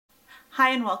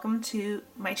Hi and welcome to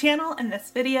my channel. In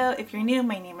this video, if you're new,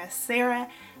 my name is Sarah,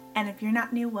 and if you're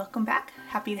not new, welcome back.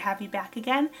 Happy to have you back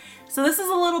again. So this is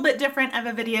a little bit different of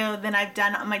a video than I've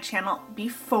done on my channel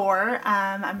before.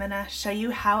 I'm gonna show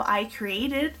you how I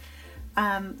created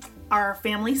our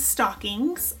family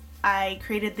stockings. I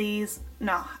created these,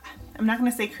 no, I'm not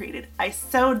gonna say created, I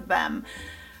sewed them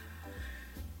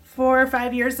 4 or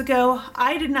 5 years ago.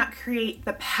 I did not create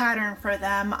the pattern for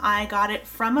them. I got it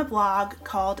from a blog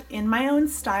called In My Own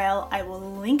Style. I will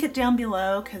link it down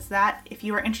below because that, if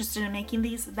you are interested in making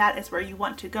these, that is where you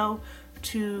want to go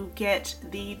to get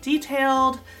the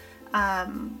detailed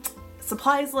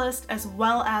supplies list as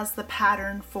well as the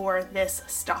pattern for this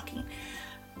stocking.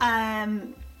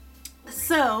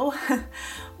 So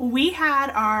we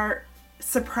had our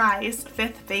surprise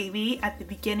 5th baby at the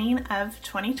beginning of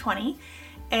 2020.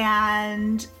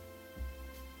 And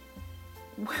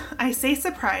I say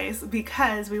surprise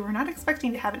because we were not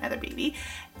expecting to have another baby.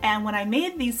 And when I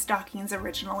made these stockings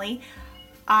originally,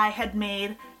 I had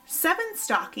made 7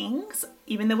 stockings,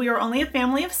 even though we were only a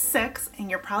family of 6. And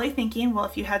you're probably thinking, well,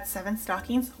 if you had 7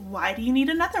 stockings, why do you need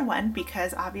another one?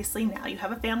 Because obviously now you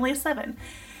have a family of 7.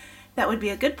 That would be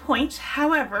a good point.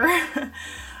 However,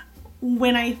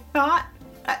 when I thought,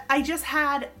 I just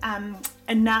had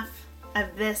enough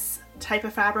of this type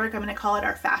of fabric. I'm going to call it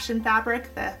our fashion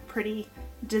fabric, the pretty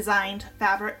designed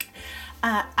fabric.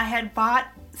 I had bought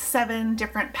 7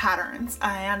 different patterns,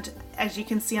 and as you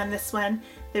can see on this one,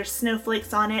 there's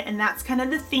snowflakes on it, and that's kind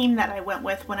of the theme that I went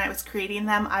with when I was creating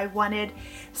them. I wanted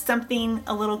something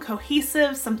a little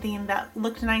cohesive, something that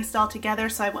looked nice all together,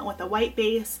 so I went with a white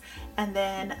base and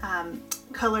then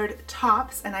colored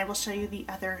tops, and I will show you the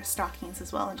other stockings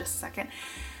as well in just a second.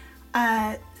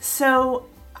 So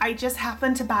I just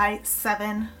happened to buy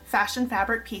 7 fashion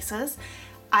fabric pieces.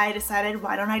 I decided,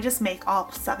 why don't I just make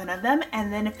all 7 of them,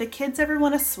 and then if the kids ever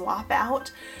want to swap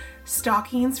out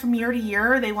stockings from year to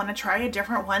year, they want to try a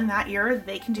different one that year,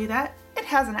 they can do that. It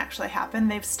hasn't actually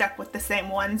happened. They've stuck with the same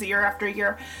ones year after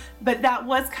year, but that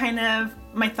was kind of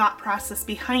my thought process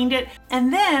behind it.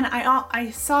 And then I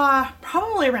saw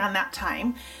probably around that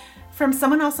time from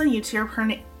someone else on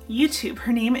YouTube.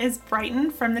 Her name is Brighton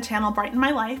from the channel Brighten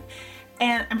My Life.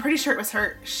 And I'm pretty sure it was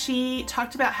her. She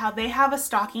talked about how they have a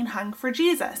stocking hung for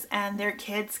Jesus, and their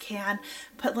kids can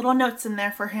put little notes in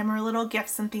there for him or little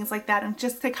gifts and things like that, and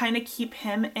just to kind of keep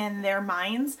him in their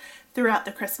minds throughout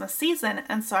the Christmas season.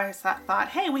 And so I thought,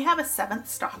 hey, we have a 7th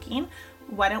stocking.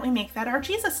 Why don't we make that our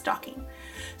Jesus stocking?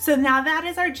 So now that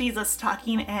is our Jesus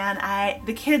stocking, and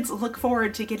the kids look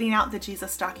forward to getting out the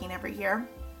Jesus stocking every year.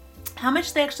 How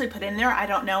much they actually put in there, I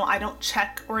don't know. I don't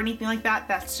check or anything like that.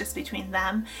 That's just between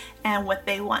them and what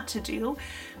they want to do.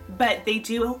 But they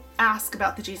do ask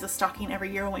about the Jesus stocking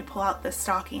every year when we pull out the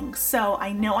stocking. So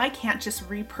I know I can't just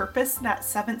repurpose that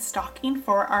 7th stocking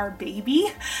for our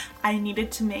baby. I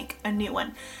needed to make a new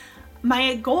one.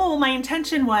 My goal, my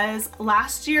intention was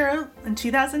last year in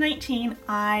 2019,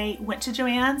 I went to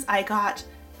Joann's. I got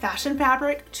fashion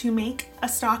fabric to make a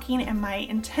stocking, and my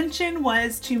intention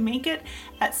was to make it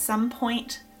at some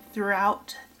point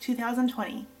throughout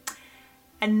 2020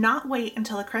 and not wait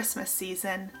until the Christmas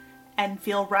season and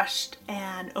feel rushed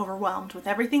and overwhelmed with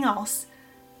everything else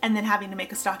and then having to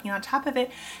make a stocking on top of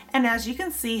it. And as you can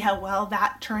see how well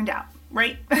that turned out,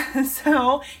 right?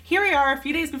 So here we are a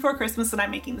few days before Christmas and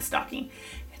I'm making the stocking.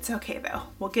 It's okay though,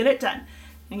 we'll get it done.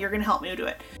 And you're gonna help me do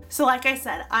it. So like I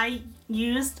said, I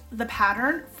used the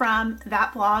pattern from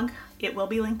that blog. It will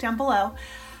be linked down below.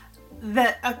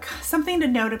 Something to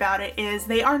note about it is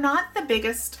they are not the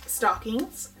biggest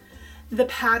stockings. The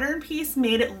pattern piece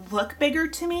made it look bigger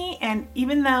to me, and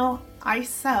even though I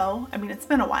sew, I mean it's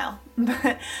been a while,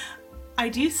 but I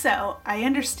do sew, I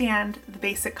understand the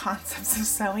basic concepts of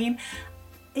sewing.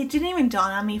 It didn't even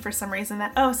dawn on me for some reason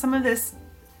that, oh, some of this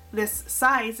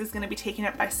size is going to be taken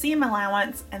up by seam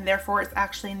allowance, and therefore it's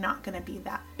actually not going to be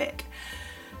that big.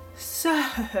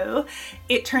 So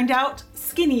it turned out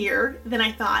skinnier than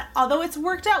I thought, although it's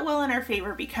worked out well in our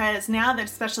favor because now that,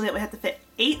 especially that we have to fit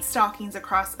 8 stockings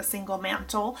across a single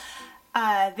mantle,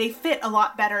 they fit a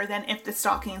lot better than if the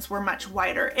stockings were much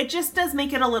wider. It just does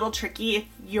make it a little tricky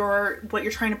if what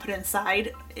you're trying to put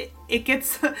inside. It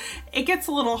gets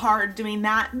a little hard doing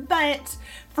that, but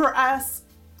for us,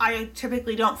 I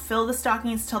typically don't fill the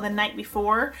stockings till the night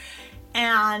before,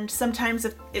 and sometimes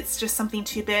if it's just something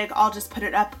too big, I'll just put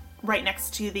it up right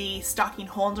next to the stocking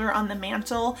holder on the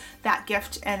mantle, that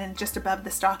gift, and just above the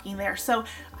stocking there. So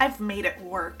I've made it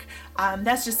work.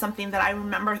 That's just something that I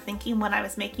remember thinking when I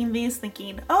was making these,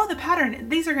 thinking, oh, the pattern,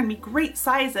 these are going to be great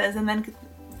sizes, and then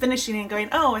finishing and going,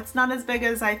 oh, it's not as big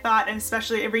as I thought. And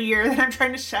especially every year that I'm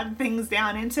trying to shove things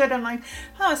down into it, I'm like,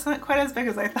 oh, it's not quite as big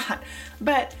as I thought.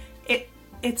 But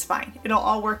it's fine. It'll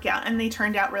all work out. And they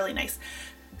turned out really nice.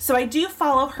 So I do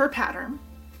follow her pattern.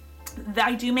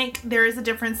 There is a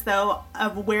difference though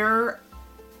of where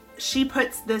she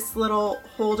puts this little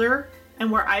holder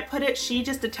and where I put it. She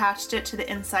just attached it to the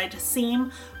inside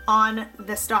seam on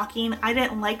the stocking. I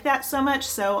didn't like that so much,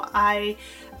 so I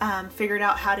figured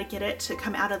out how to get it to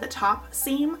come out of the top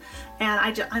seam, and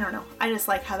I don't know, I just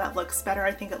like how that looks better.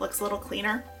 I think it looks a little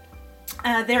cleaner.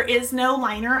 There is no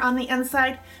liner on the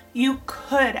inside. You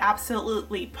could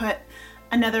absolutely put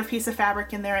another piece of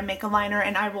fabric in there and make a liner,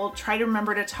 and I will try to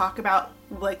remember to talk about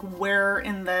like where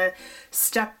in the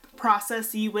step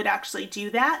process you would actually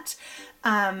do that.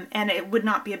 And it would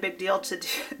not be a big deal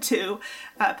to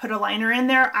put a liner in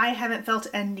there. I haven't felt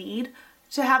a need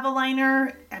to have a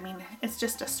liner. I mean, it's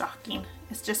just a stocking.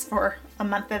 It's just for a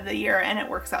month of the year, and it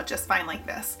works out just fine like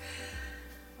this.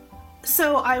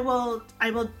 So I will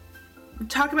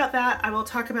talk about that. I will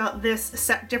talk about this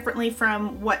set differently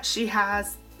from what she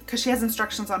has, because she has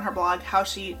instructions on her blog, how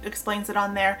she explains it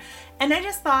on there. And I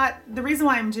just thought the reason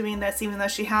why I'm doing this, even though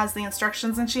she has the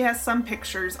instructions and she has some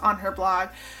pictures on her blog,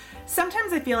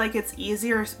 sometimes I feel like it's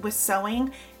easier with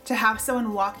sewing to have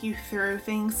someone walk you through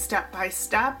things step by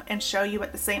step and show you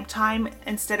at the same time,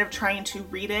 instead of trying to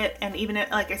read it. And even if,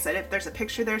 like I said, if there's a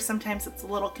picture there, sometimes it's a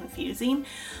little confusing.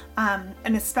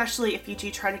 And especially if you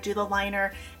do try to do the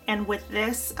liner, and with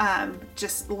this,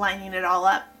 just lining it all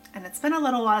up. And it's been a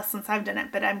little while since I've done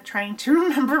it, but I'm trying to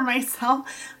remember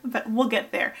myself, but we'll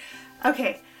get there.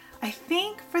 Okay, I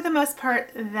think for the most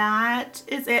part, that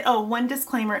is it. Oh, one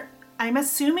disclaimer. I'm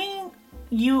assuming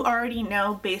you already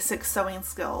know basic sewing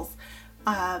skills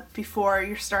before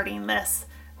you're starting this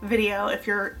video if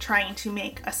you're trying to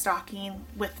make a stocking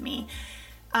with me.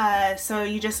 So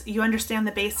you understand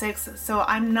the basics. So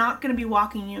I'm not going to be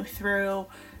walking you through,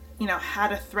 you know, how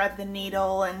to thread the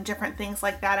needle and different things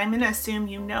like that. I'm going to assume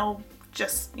you know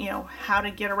just, you know, how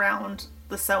to get around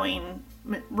the sewing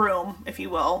room, if you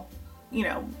will, you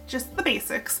know, just the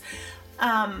basics.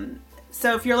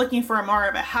 So if you're looking for more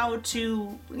of a how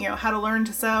to learn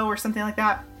to sew or something like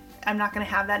that, I'm not going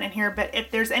to have that in here. But if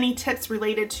there's any tips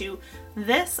related to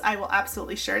this, I will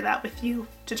absolutely share that with you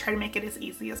to try to make it as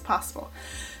easy as possible.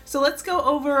 So let's go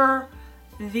over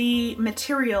the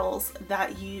materials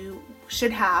that you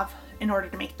should have in order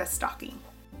to make this stocking.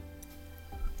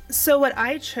 So what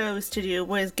I chose to do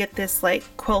was get this like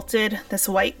this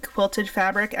white quilted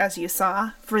fabric, as you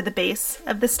saw, for the base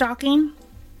of the stocking.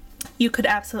 You could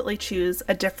absolutely choose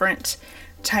a different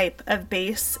type of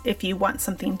base if you want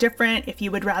something different. If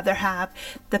you would rather have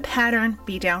the pattern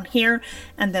be down here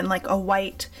and then like a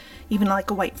white, even like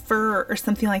a white fur or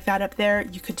something like that up there,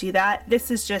 you could do that.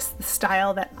 This is just the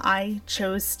style that I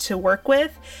chose to work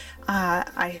with.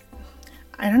 I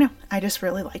don't know, I just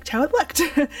really liked how it looked.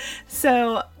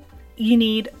 So you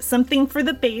need something for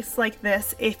the base like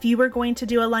this. If you were going to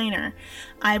do a liner,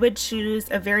 I would choose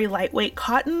a very lightweight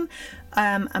cotton,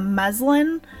 a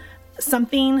muslin,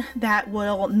 something that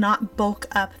will not bulk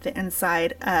up the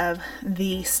inside of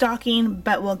the stocking,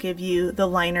 but will give you the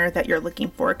liner that you're looking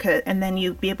for, and then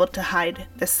you'll be able to hide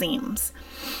the seams.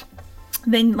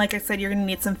 Then, like I said, you're going to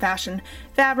need some fashion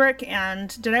fabric.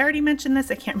 And did I already mention this?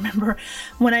 I can't remember.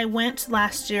 When I went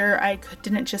last year, I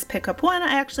didn't just pick up one.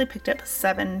 I actually picked up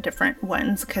 7 different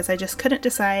ones because I just couldn't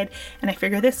decide. And I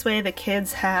figure this way the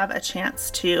kids have a chance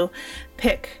to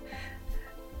pick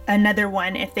another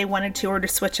one if they wanted to, or to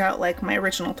switch out like my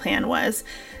original plan was.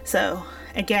 So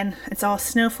again, it's all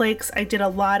snowflakes. I did a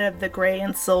lot of the gray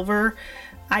and silver.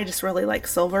 I just really like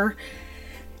silver.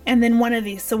 And then one of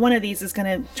these is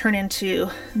going to turn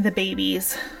into the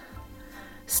baby's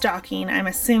stocking. I'm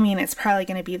assuming it's probably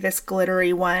going to be this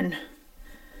glittery one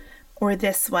or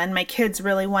this one. My kids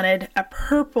really wanted a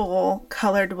purple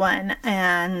colored one,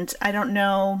 and I don't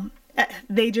know,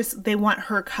 they want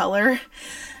her color,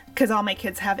 because all my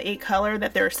kids have a color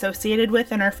that they're associated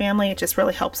with in our family. It just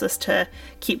really helps us to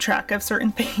keep track of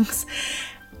certain things.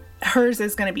 Hers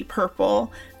is going to be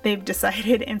purple, they've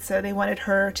decided, and so they wanted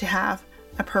her to have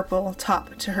a purple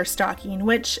top to her stocking,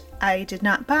 which I did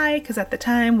not buy because at the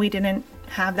time we didn't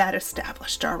have that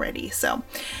established already. So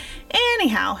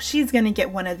anyhow, she's gonna get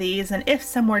one of these, and if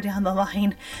somewhere down the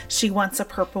line she wants a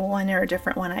purple one or a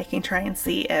different one, I can try and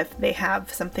see if they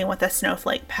have something with a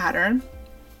snowflake pattern.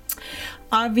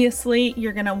 Obviously,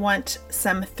 you're gonna want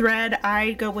some thread.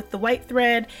 I go with the white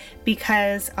thread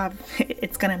because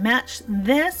it's gonna match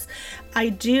this.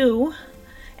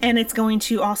 And it's going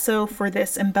to also, for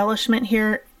this embellishment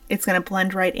here, it's going to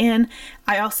blend right in.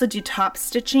 I also do top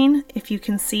stitching, if you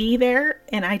can see there,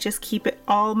 and I just keep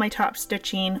all my top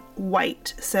stitching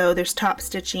white. So there's top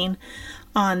stitching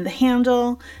on the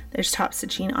handle, there's top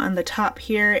stitching on the top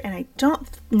here, and I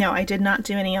did not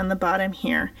do any on the bottom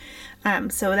here.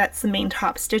 So that's the main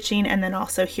top stitching, and then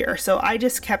also here. So I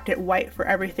just kept it white for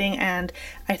everything, and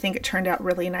I think it turned out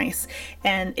really nice.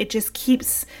 And it just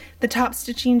keeps, the top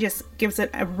stitching just gives it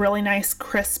a really nice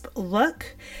crisp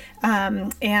look,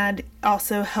 and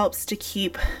also helps to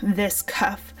keep this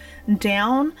cuff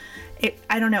down.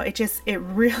 I don't know, it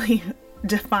really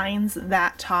defines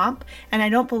that top. And I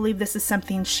don't believe this is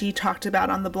something she talked about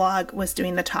on the blog, was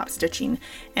doing the top stitching.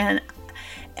 And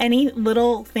any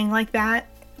little thing like that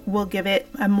will give it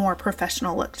a more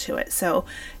professional look to it. So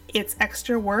it's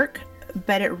extra work,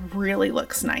 but it really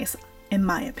looks nice in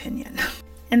my opinion.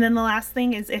 And then the last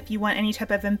thing is, if you want any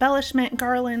type of embellishment,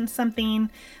 garland,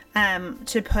 something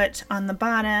to put on the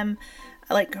bottom,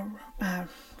 like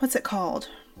what's it called?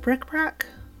 Bric-a-brac?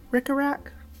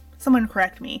 Someone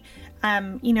correct me.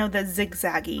 You know, the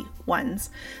zigzaggy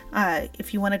ones.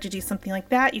 If you wanted to do something like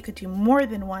that, you could do more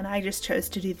than one. I just chose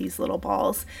to do these little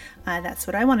balls. That's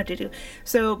what I wanted to do.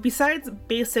 So besides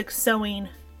basic sewing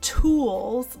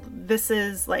tools, this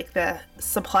is like the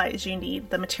supplies you need,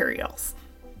 the materials.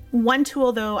 One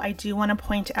tool though I do want to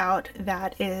point out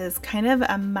that is kind of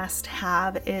a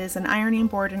must-have is an ironing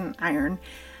board and an iron.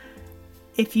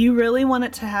 If you really want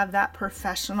it to have that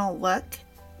professional look,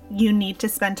 you need to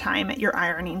spend time at your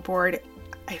ironing board.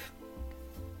 I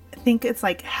think it's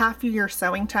like half of your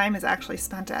sewing time is actually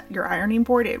spent at your ironing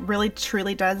board. It really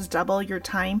truly does double your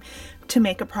time to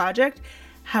make a project.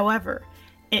 However,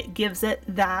 it gives it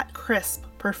that crisp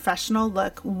professional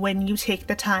look when you take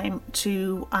the time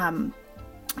to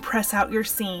press out your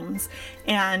seams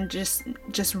and just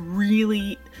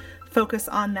really focus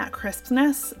on that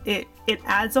crispness. It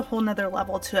adds a whole nother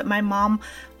level to it. My mom,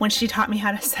 when she taught me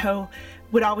how to sew,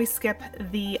 would always skip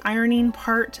the ironing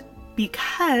part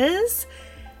because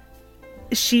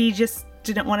she just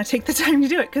didn't want to take the time to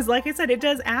do it. Because like I said, it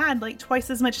does add like twice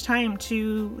as much time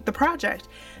to the project,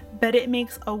 but it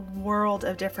makes a world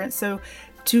of difference. So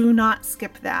do not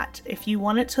skip that. If you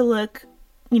want it to look,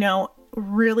 you know,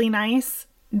 really nice,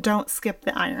 don't skip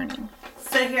the ironing.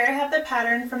 So here I have the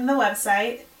pattern from the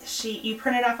website. You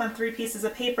print it off on 3 pieces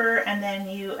of paper and then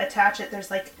you attach it. There's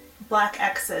like black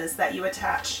X's that you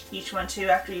attach each one to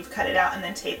after you've cut it out, and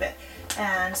then tape it.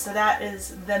 And so that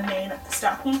is the main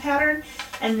stocking pattern.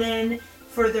 And then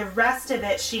for the rest of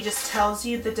it, she just tells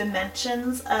you the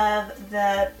dimensions of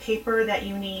the paper that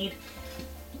you need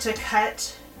to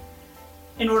cut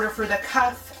in order for the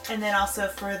cuff, and then also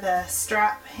for the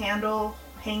strap handle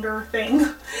hanger thing.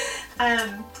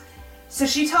 So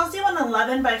she tells you an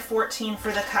 11 by 14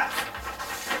 for the cuff.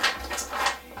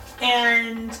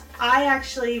 And I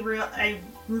actually I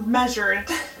measured,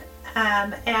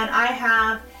 and I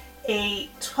have a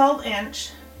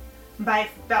 12-inch by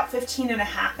about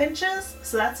 15.5 inches.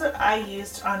 So that's what I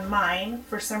used on mine.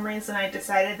 For some reason I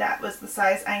decided that was the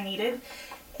size I needed.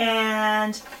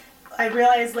 And I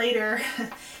realized later,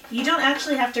 you don't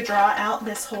actually have to draw out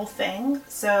this whole thing.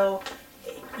 So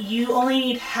you only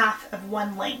need half of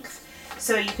one length.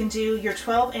 So you can do your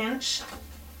 12-inch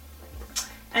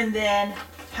and then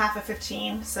half of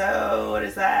 15. So what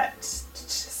is that?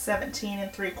 17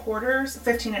 3/4,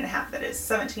 15.5 that is,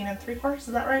 17 3/4, is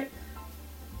that right?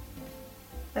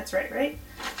 That's right?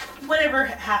 Whatever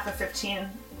half of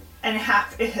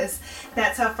 15.5 is,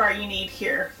 that's how far you need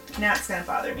here. Now it's gonna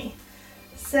bother me.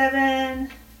 7,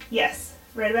 yes,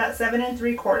 right about 7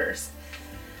 3/4.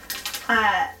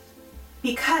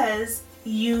 Because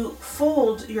you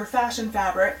fold your fashion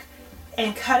fabric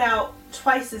and cut out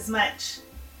twice as much,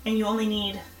 and you only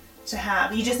need to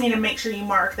have, you just need to make sure you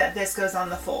mark that this goes on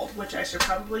the fold, which I should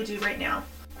probably do right now.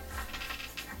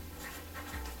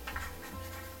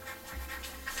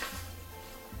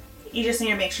 You just need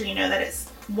to make sure you know that it's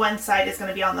one side is going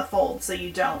to be on the fold so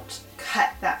you don't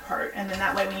cut that part, and then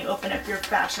that way when you open up your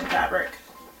fashion fabric,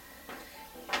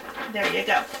 there you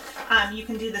go. You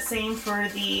can do the same for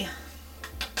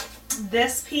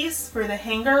this piece for the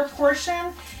hanger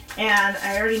portion, and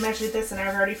I already measured this and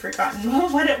I've already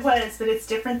forgotten what it was, but it's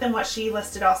different than what she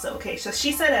listed also. Okay, so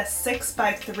she said a 6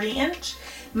 by 3 inch,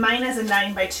 mine is a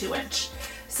 9 by 2 inch.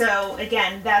 So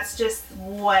again, that's just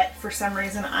what, for some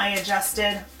reason, I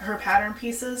adjusted her pattern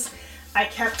pieces. I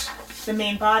kept the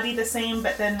main body the same,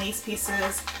 but then these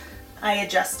pieces I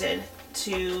adjusted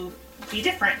to be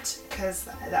different because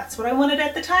that's what I wanted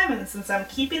at the time, and since I'm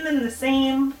keeping them the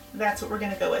same, that's what we're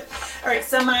going to go with. Alright,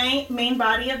 so my main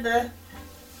body of the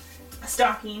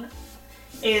stocking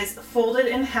is folded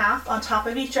in half on top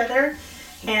of each other,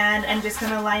 And I'm just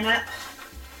going to line up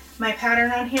my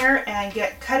pattern on here and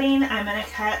get cutting. I'm going to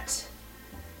cut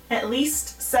at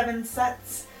least 7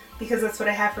 sets because that's what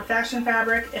I have for fashion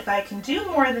fabric. If I can do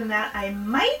more than that, I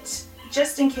might,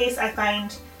 just in case I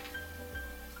find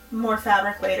more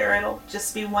fabric later. It'll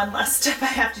just be one less step I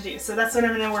have to do. So that's what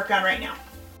I'm going to work on right now.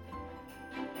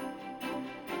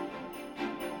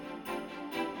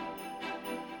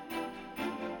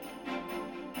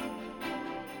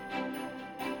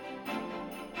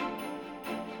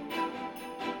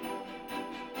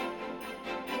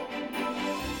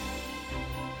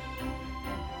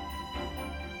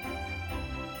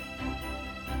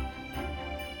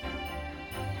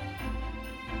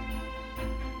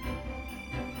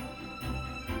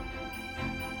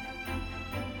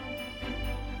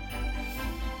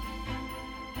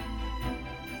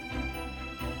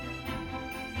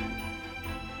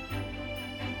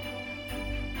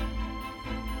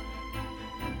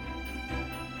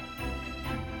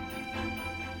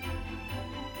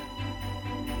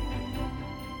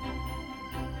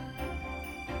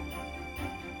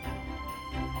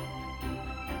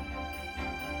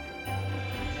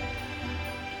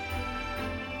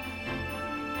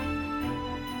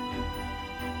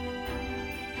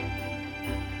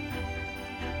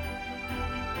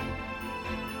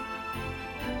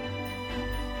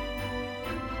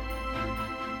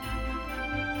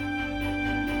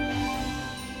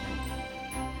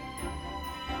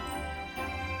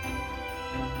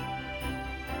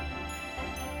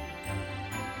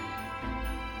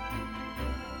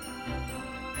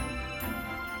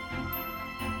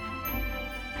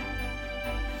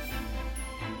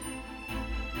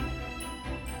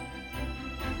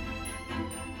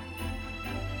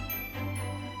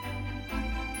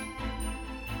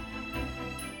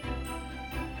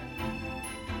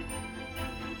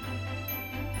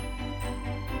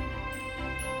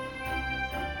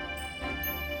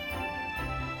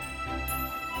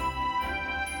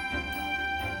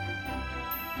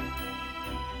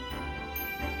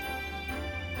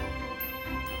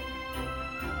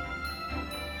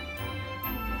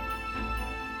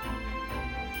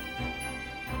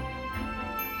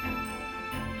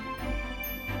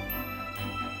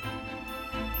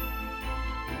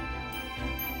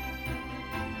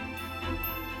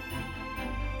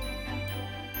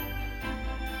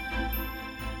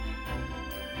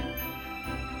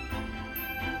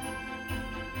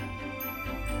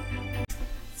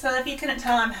 So if you couldn't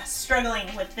tell, I'm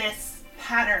struggling with this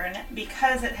pattern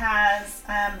because it has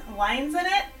lines in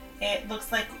it. It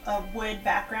looks like a wood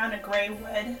background, a gray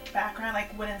wood background,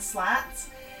 like wooden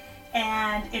slats.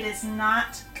 And it is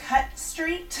not cut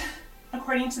straight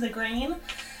according to the grain.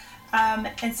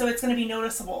 And so it's going to be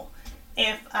noticeable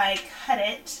if I cut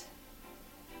it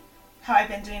how I've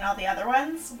been doing all the other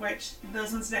ones, which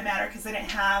those ones didn't matter because they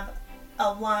didn't have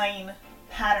a line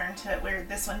pattern to it where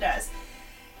this one does.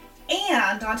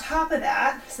 And on top of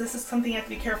that, so this is something you have to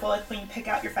be careful with when you pick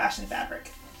out your fashion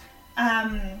fabric.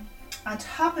 On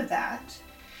top of that,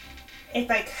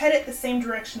 if I cut it the same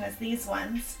direction as these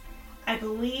ones, I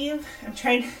believe, I'm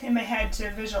trying in my head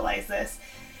to visualize this,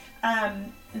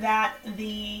 that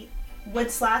the wood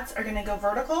slats are going to go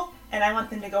vertical and I want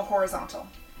them to go horizontal.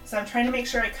 So I'm trying to make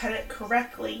sure I cut it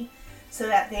correctly so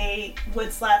that the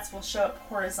wood slats will show up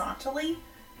horizontally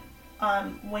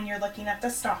when you're looking at the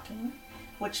stocking,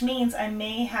 which means I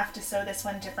may have to sew this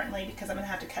one differently because I'm going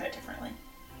to have to cut it differently.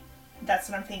 That's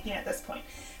what I'm thinking at this point.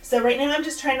 So right now I'm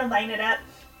just trying to line it up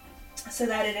so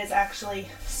that it is actually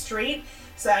straight.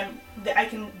 So I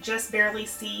can just barely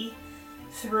see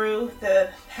through the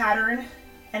pattern,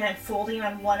 and I'm folding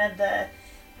on one of the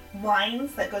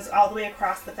lines that goes all the way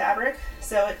across the fabric.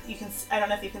 So you can, I don't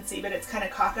know if you can see, but it's kind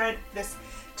of cockeyed. This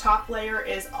top layer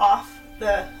is off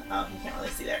the, oh, you can't really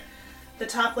see there. The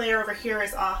top layer over here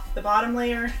is off the bottom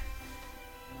layer.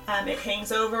 It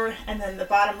hangs over, and then the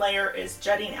bottom layer is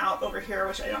jutting out over here,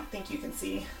 which I don't think you can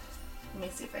see. Let me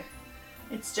see if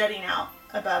it's jutting out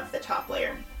above the top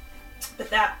layer. But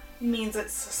that means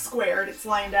it's squared, it's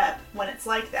lined up when it's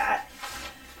like that.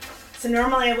 So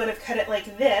normally I would have cut it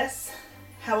like this.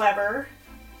 However,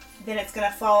 then it's going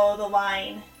to follow the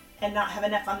line and not have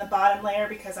enough on the bottom layer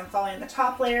because I'm following the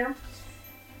top layer.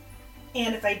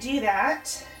 And if I do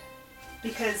that,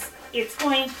 because it's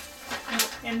going,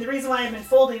 and the reason why I've been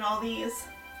folding all these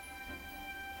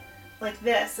like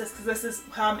this is because this is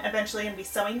how I'm eventually going to be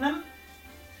sewing them.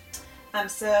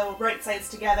 So right sides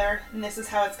together, and this is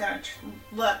how it's going to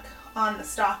look on the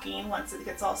stocking once it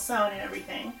gets all sewn and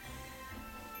everything.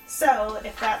 So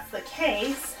if that's the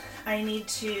case, I need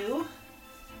to,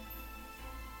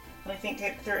 let me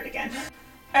think through it again.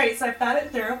 Alright, so I've thought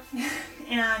it through,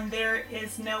 and there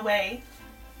is no way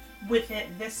with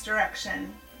it this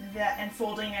direction, that, and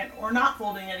folding it, or not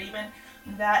folding it even,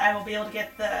 that I will be able to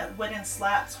get the wooden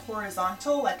slats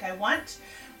horizontal like I want.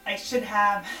 I should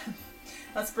have,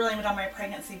 let's blame it on my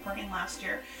pregnancy brain last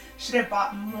year, should have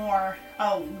bought more,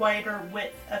 a wider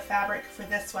width of fabric for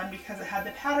this one because it had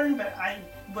the pattern, but I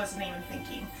wasn't even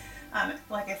thinking.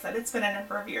 Like I said, it's been a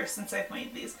number of years since I've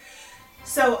made these.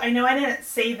 So I know I didn't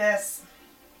say this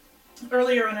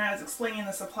earlier when I was explaining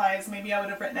the supplies, maybe I would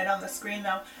have written it on the screen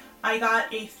though. I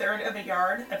got 1/3 of a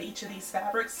yard of each of these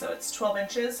fabrics, so it's 12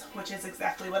 inches, which is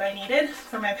exactly what I needed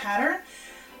for my pattern.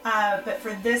 But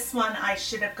for this one, I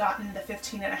should have gotten the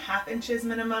 15.5 inches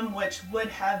minimum, which would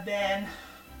have been,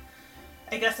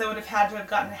 I guess I would have had to have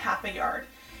gotten 1/2 yard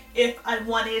if I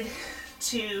wanted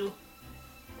to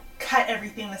cut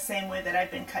everything the same way that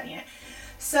I've been cutting it.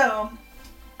 So,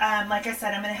 like I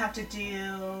said, I'm going to have to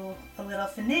do a little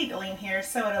finagling here,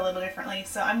 sew it a little differently.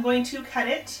 So I'm going to cut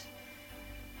it.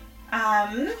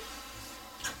 And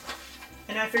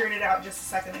I figured it out just a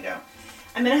second ago.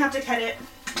 I'm going to have to cut it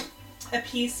a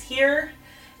piece here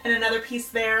and another piece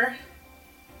there,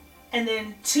 and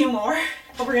then 2 more.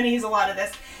 But we're going to use a lot of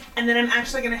this. And then I'm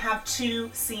actually going to have 2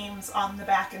 seams on the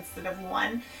back instead of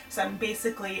 1. So I'm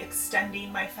basically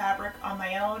extending my fabric on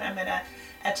my own. I'm going to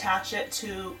attach it.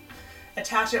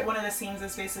 One of the seams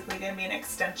is basically going to be an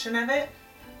extension of it.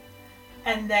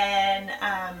 And then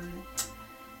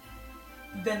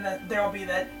there will be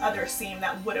the other seam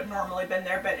that would have normally been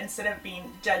there, but instead of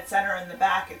being dead center in the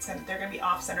back, they're going to be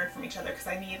off-centered from each other because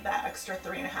I need that extra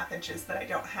 3.5 inches that I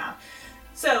don't have.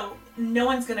 So no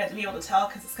one's going to be able to tell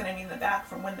because it's going to be in the back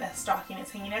from when the stocking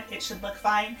is hanging up. It should look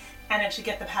fine, and it should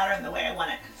get the pattern the way I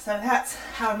want it. So that's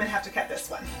how I'm going to have to cut this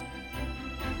one.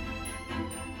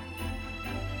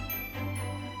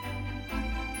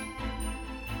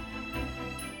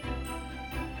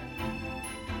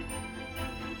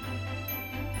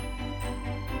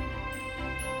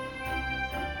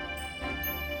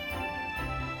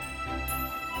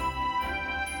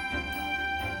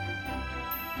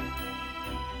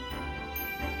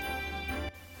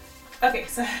 Okay,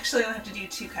 so I actually only have to do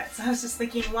 2 cuts. I was just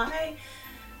thinking, why?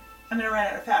 I'm going to run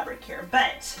out of fabric here,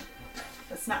 but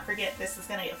let's not forget this is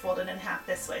going to get folded in half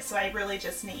this way. So I really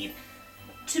just need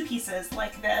 2 pieces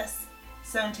like this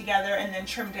sewn together and then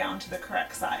trimmed down to the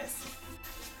correct size.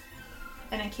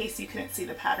 And in case you couldn't see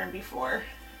the pattern before,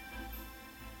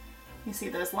 you see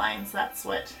those lines, that's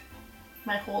what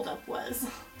my holdup was.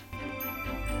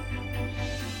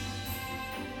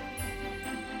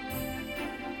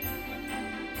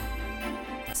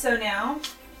 So now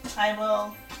I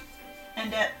will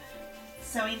end up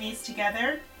sewing these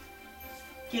together,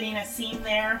 getting a seam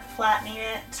there, flattening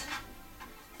it,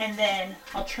 and then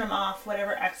I'll trim off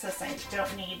whatever excess I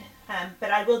don't need.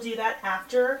 But I will do that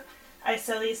after I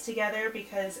sew these together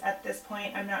because at this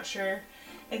point I'm not sure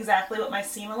exactly what my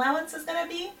seam allowance is going to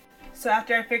be. So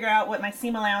after I figure out what my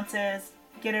seam allowance is,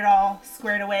 get it all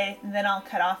squared away, and then I'll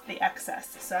cut off the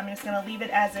excess. So I'm just going to leave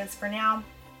it as is for now.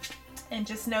 And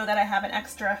just know that I have an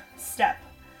extra step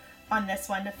on this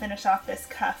one to finish off this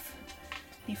cuff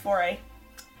before I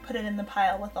put it in the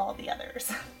pile with all the others.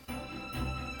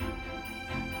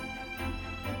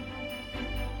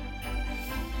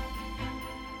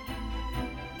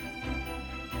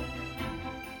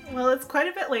 Well, it's quite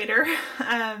a bit later.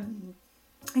 I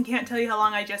can't tell you how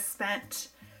long I just spent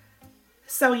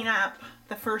sewing up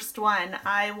the first one.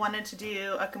 I wanted to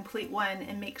do a complete one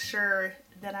and make sure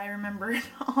that I remembered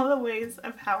all the ways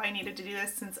of how I needed to do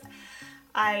this, since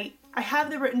I have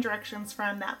the written directions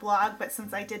from that blog, but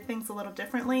since I did things a little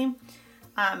differently,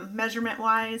 measurement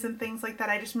wise and things like that,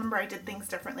 I just remember I did things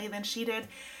differently than she did.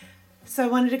 So I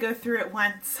wanted to go through it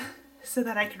once so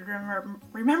that I could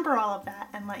remember all of that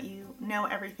and let you know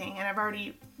everything. And I've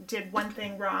already did one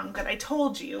thing wrong that I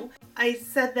told you. I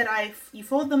said that you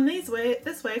fold them this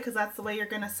way because that's the way you're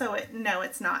gonna sew it. No,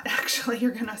 it's not actually.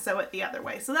 You're gonna sew it the other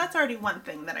way. So that's already one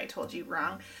thing that I told you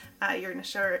wrong. You're gonna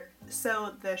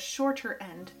sew the shorter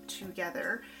end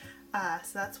together.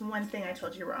 So that's one thing I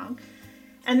told you wrong.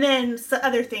 And then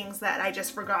other things that I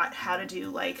just forgot how to do,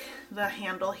 like the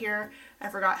handle here. I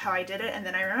forgot how I did it, and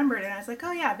then I remembered, and I was like,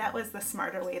 oh yeah, that was the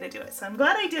smarter way to do it. So I'm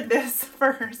glad I did this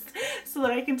first so that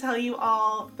I can tell you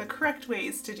all the correct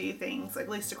ways to do things, at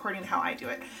least according to how I do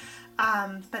it.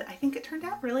 But I think it turned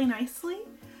out really nicely.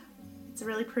 It's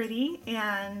really pretty,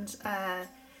 and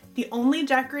the only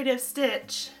decorative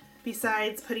stitch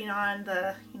besides putting on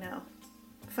the,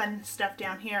 fun stuff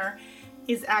down here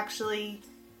is actually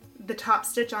the top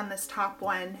stitch on this top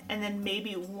one, and then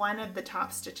maybe one of the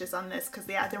top stitches on this, because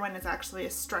the other one is actually a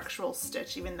structural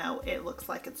stitch, even though it looks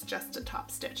like it's just a top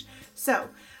stitch. So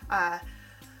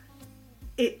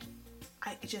it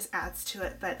it just adds to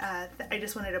it. But I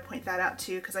just wanted to point that out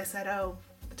too, because I said, oh,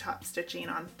 the top stitching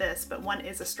on this, but one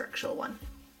is a structural one.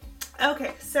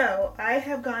 Okay, so I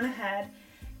have gone ahead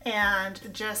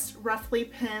and just roughly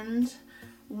pinned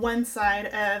one side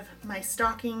of my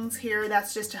stockings here.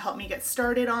 That's just to help me get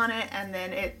started on it, and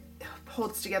then it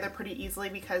holds together pretty easily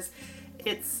because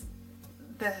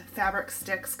the fabric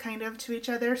sticks kind of to each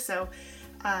other, so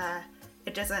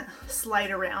it doesn't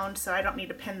slide around, so I don't need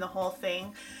to pin the whole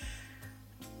thing.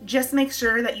 Just make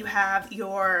sure that you have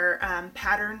your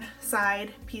pattern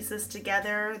side pieces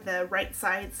together, the right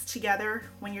sides together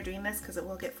when you're doing this, because it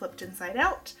will get flipped inside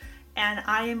out. And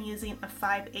I am using a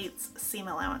 5/8 seam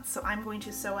allowance, so I'm going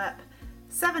to sew up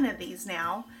 7 of these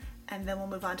now, and then we'll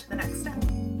move on to the next step.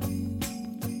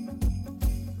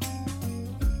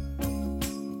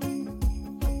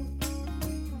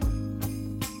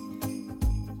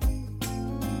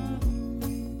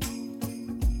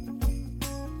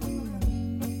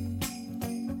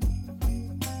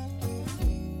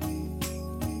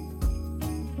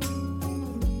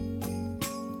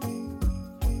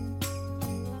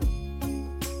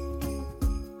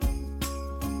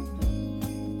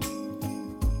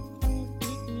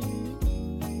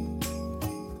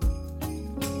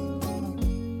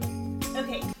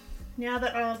 Okay, now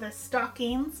that all the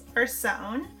stockings are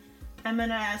sewn, I'm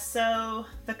gonna sew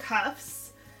the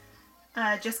cuffs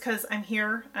just because I'm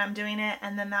here, I'm doing it,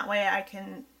 and then that way I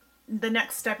can, the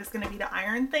next step is going to be to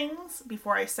iron things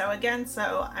before I sew again.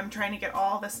 So I'm trying to get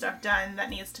all the stuff done that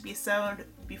needs to be sewed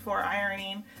before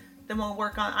ironing. Then we'll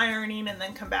work on ironing and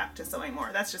then come back to sewing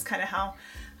more. That's just kind of how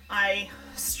I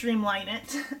streamline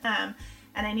it. And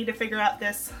I need to figure out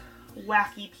this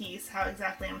wacky piece, how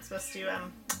exactly I'm supposed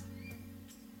to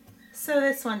sew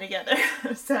this one together.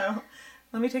 So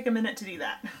let me take a minute to do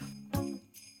that.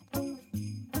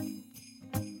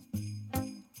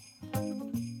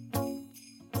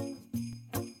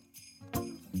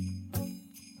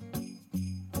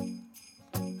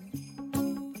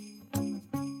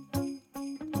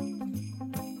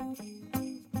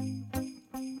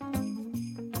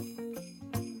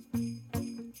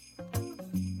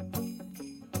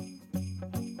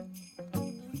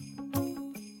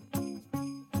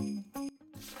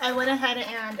 I went ahead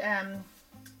and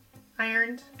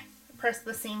ironed, pressed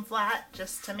the seam flat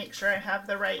just to make sure I have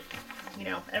the right,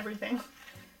 everything,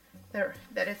 that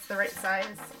it's the right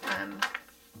size.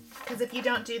 Because if you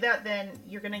don't do that, then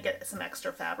you're going to get some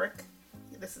extra fabric.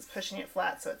 This is pushing it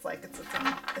flat, so it's like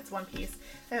it's one piece.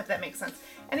 I hope that makes sense.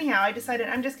 Anyhow, I decided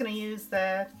I'm just going to use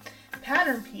the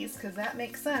pattern piece because that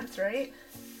makes sense, right?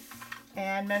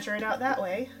 And measure it out that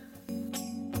way.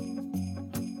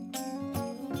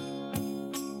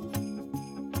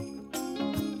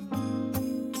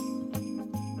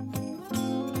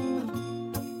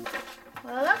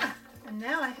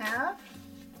 Now I have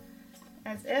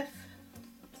as if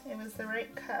it was the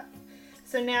right cup.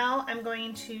 So now I'm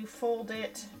going to fold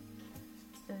it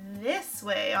this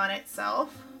way on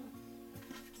itself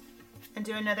and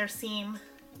do another seam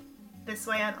this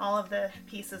way on all of the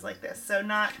pieces like this. So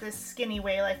not this skinny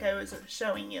way like I was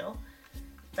showing you,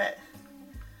 but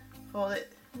fold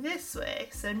it this way.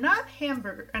 So not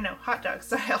hot dog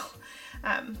style,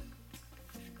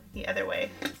 the other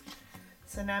way.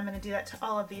 So now I'm going to do that to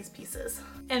all of these pieces.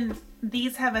 And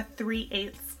these have a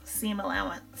 3/8 seam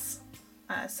allowance.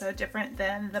 So different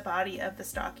than the body of the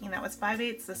stocking that was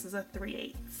 5/8, this is a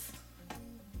 3/8.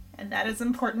 And that is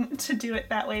important to do it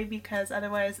that way because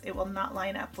otherwise it will not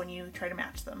line up when you try to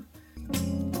match them.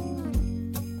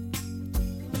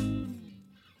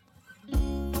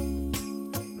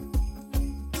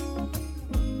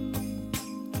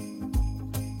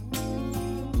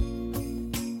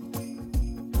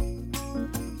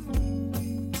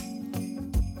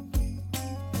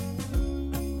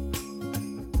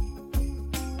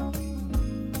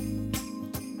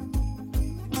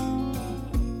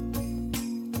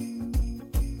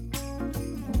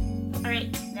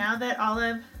 Now that all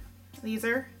of these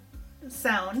are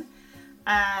sewn,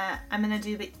 I'm going to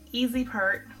do the easy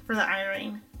part for the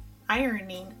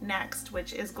ironing next,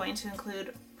 which is going to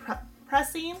include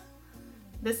pressing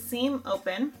this seam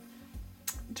open,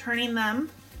 turning them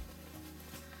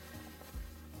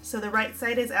so the right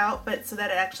side is out, but so that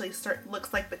it actually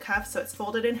looks like the cuff, so it's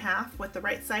folded in half with the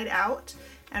right side out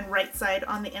and right side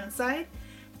on the inside.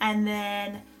 And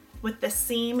then with the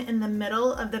seam in the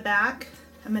middle of the back,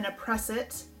 I'm going to press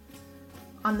it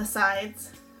on the sides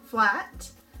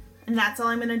flat, and that's all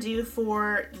I'm going to do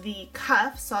for the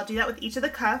cuffs. So I'll do that with each of the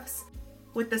cuffs.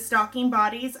 With the stocking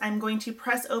bodies, I'm going to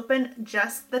press open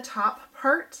just the top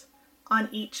part on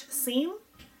each seam,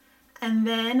 and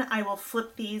then I will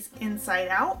flip these inside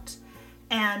out,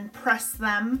 and press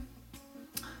them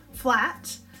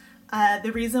flat.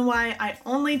 The reason why I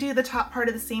only do the top part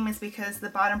of the seam is because the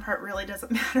bottom part really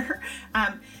doesn't matter.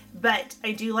 But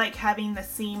I do like having the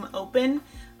seam open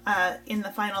in the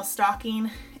final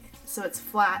stocking so it's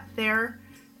flat there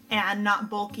and not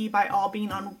bulky by all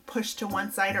being on pushed to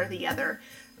one side or the other.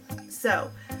 So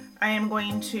I am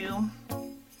going to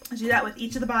do that with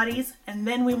each of the bodies, and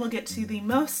then we will get to the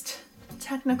most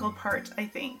technical part, I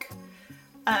think,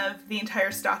 of the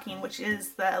entire stocking, which is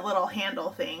the little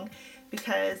handle thing,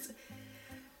 because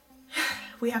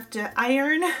we have to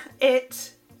iron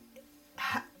it,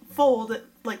 fold,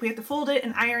 like we have to fold it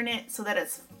and iron it so that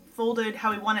it's folded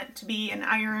how we want it to be and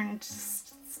ironed,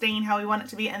 stain how we want it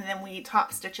to be, and then we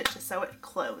top stitch it to sew it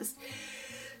closed.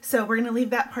 So we're going to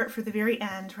leave that part for the very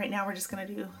end. Right now we're just going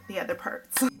to do the other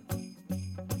parts.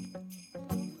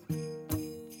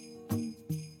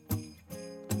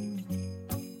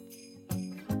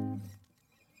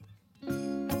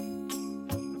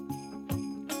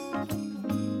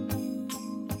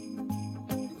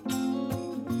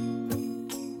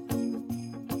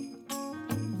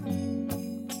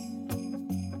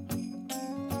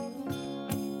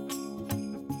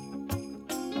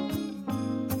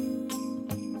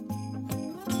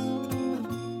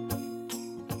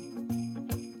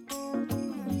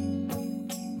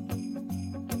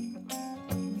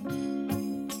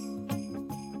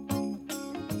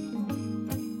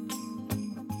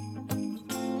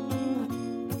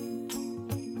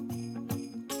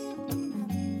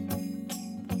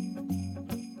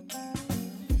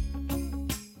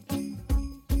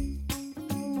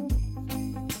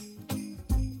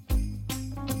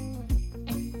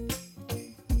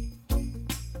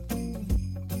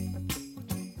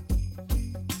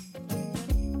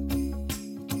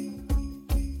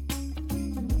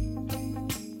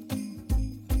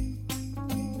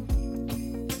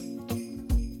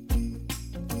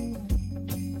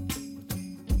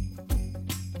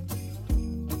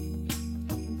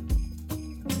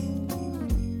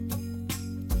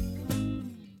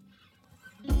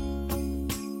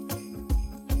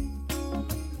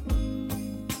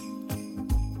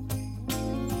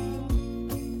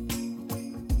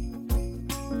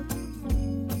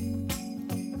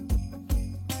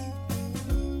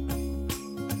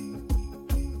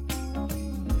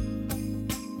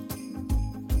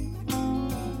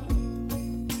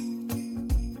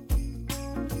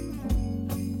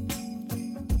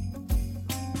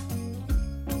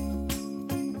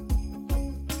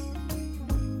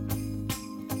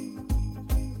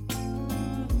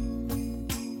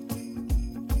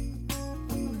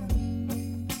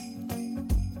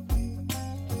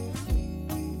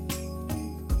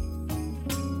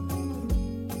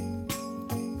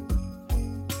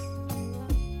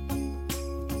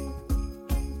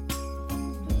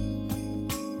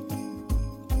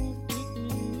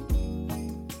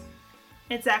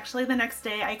 It's actually the next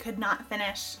day. I could not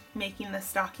finish making the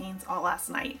stockings all last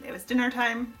night. It was dinner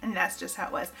time and that's just how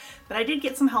it was. But I did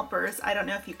get some helpers. I don't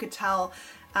know if you could tell.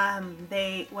 One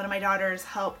of my daughters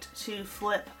helped to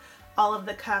flip all of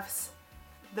the cuffs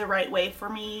the right way for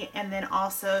me, and then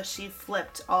also she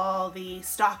flipped all the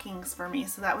stockings for me.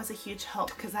 So that was a huge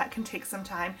help because that can take some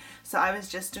time. So I was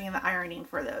just doing the ironing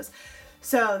for those.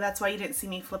 So that's why you didn't see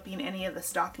me flipping any of the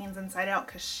stockings inside out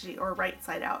or right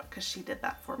side out, because she did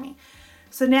that for me.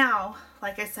 So now,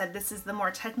 like I said, this is the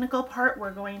more technical part.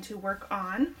 We're going to work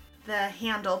on the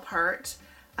handle part.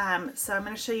 So I'm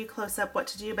going to show you close up what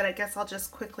to do, but I guess I'll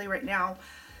just quickly right now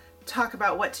talk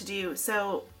about what to do.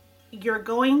 So you're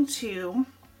going to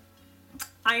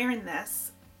iron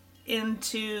this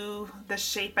into the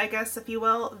shape, I guess, if you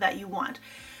will, that you want.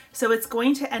 So it's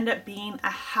going to end up being a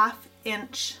 1/2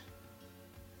 inch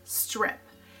strip.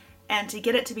 And to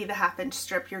get it to be the 1/2 inch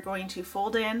strip, you're going to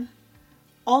fold in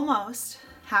almost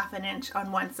 1/2 inch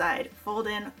on one side, fold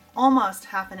in almost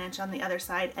 1/2 inch on the other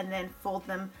side, and then fold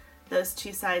those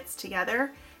two sides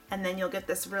together, and then you'll get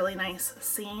this really nice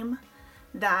seam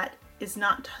that is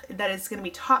going to be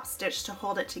top stitched to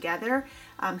hold it together,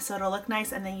 so it'll look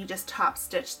nice, and then you just top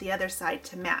stitch the other side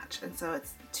to match. And so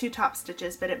it's 2 top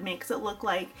stitches, but it makes it look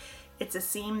like it's a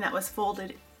seam that was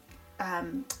folded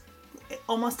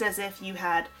almost as if you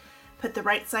had put the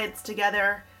right sides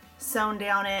together, sewn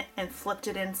down it, and flipped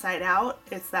it inside out.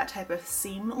 It's that type of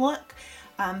seam look,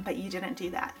 but you didn't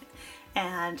do that.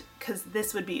 And because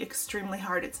this would be extremely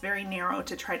hard, it's very narrow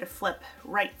to try to flip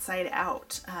right side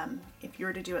out if you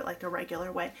were to do it like a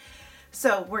regular way.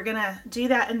 So we're gonna do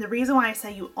that, and the reason why I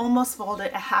say you almost fold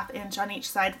it a 1/2 inch on each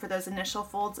side for those initial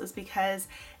folds is because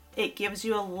It gives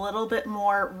you a little bit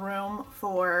more room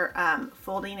for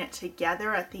folding it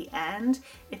together at the end.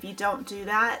 If you don't do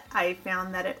that, I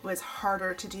found that it was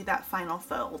harder to do that final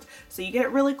fold. So you get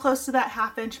it really close to that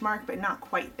 1/2 inch mark, but not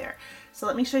quite there. So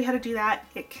let me show you how to do that.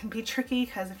 It can be tricky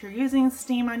because if you're using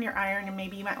steam on your iron, and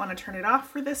maybe you might want to turn it off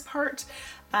for this part,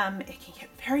 it can get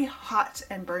very hot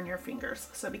and burn your fingers.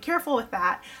 So be careful with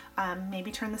that.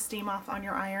 Maybe turn the steam off on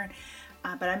your iron.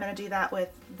 But I'm going to do that with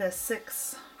the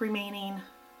 6 remaining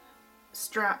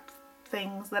strap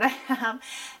things that I have,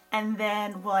 and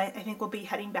then I think we'll be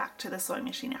heading back to the sewing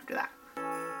machine after that.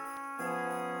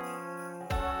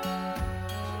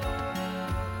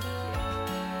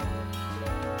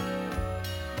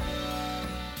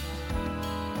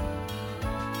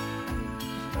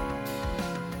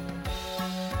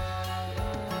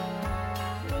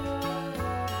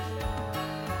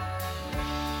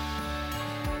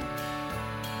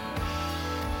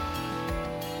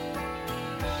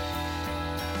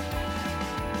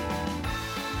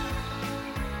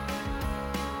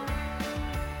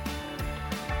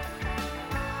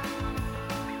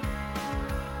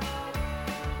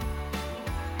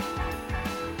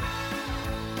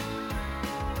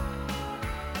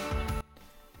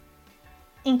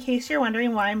 In case you're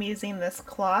wondering why I'm using this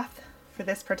cloth for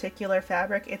this particular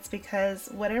fabric, it's because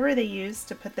whatever they use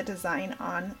to put the design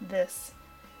on this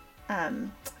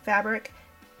fabric,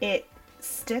 it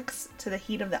sticks to the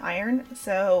heat of the iron.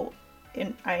 So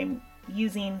I'm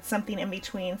using something in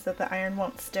between so that the iron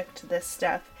won't stick to this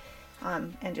stuff,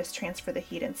 and just transfer the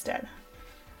heat instead.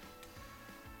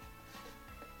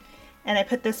 And I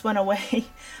put this one away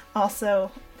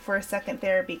also for a second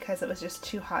there because it was just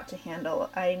too hot to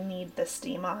handle. I need the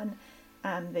steam on.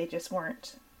 They just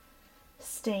weren't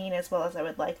staying as well as I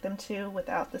would like them to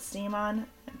without the steam on,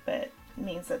 but it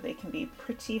means that they can be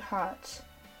pretty hot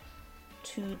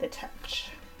to the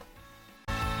touch.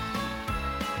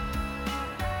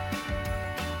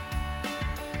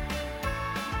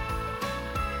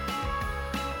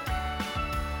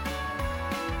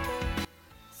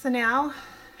 So now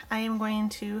I am going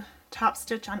to top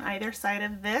stitch on either side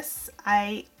of this.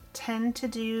 I tend to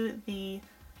do the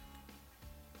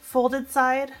folded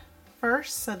side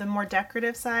first, so the more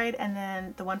decorative side, and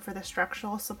then the one for the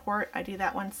structural support, I do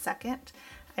that one second.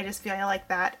 I just feel like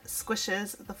that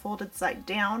squishes the folded side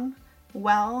down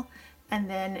well, and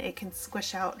then it can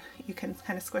squish out, you can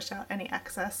kind of squish out any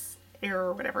excess air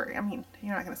or whatever. I mean,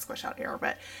 you're not going to squish out air,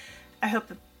 but I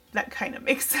hope that kind of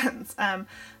makes sense.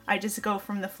 I just go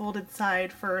from the folded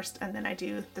side first, and then I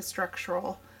do the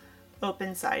structural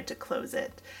open side to close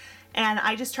it. And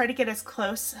I just try to get as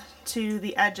close to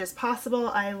the edge as possible.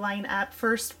 I line up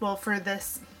first, well, for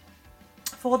this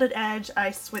folded edge,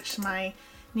 I switch my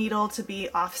needle to be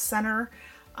off center,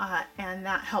 and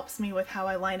that helps me with how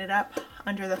I line it up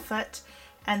under the foot.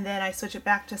 And then I switch it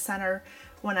back to center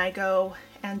when I go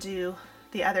and do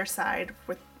the other side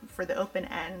for the open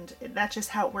end. That's just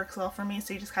how it works well for me.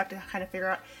 So you just have to kind of figure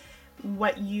out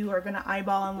what you are going to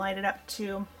eyeball and line it up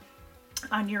to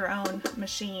on your own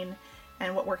machine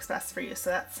and what works best for you.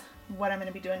 So that's what I'm going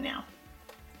to be doing now.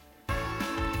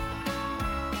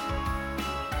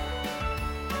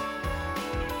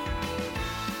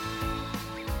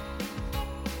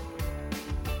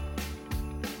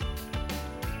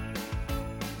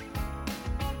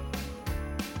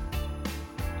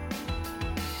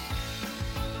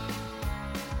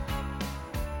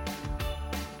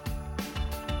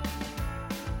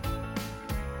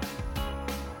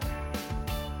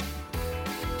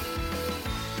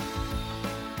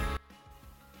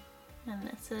 And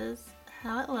this is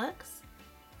how it looks.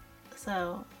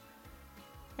 So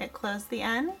it closed the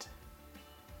end,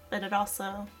 but it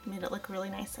also made it look really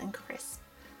nice and crisp.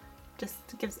 Just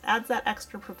adds that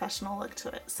extra professional look to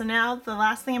it. So now the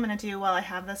last thing I'm going to do while I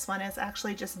have this one is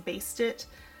actually just baste it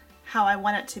how I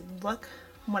want it to look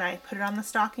when I put it on the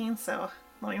stocking. So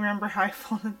let me remember how I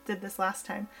did this last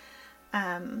time.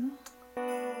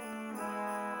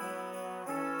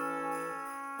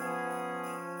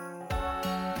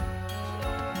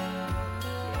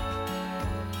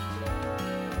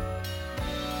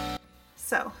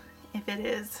 So if it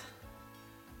is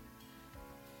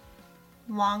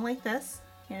long like this,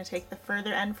 you're going to take the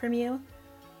further end from you,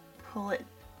 pull it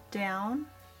down.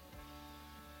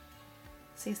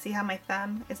 So you see how my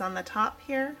thumb is on the top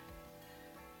here?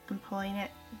 I'm pulling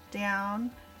it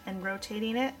down and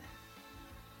rotating it.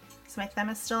 So my thumb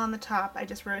is still on the top. I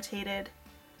just rotated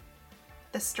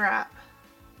the strap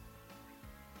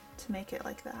to make it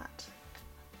like that.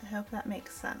 I hope that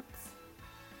makes sense.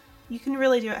 You can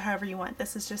really do it however you want.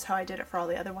 This is just how I did it for all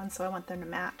the other ones, so I want them to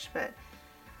match, but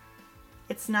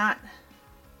it's not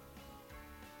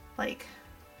like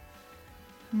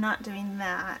not doing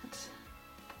that,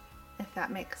 if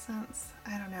that makes sense.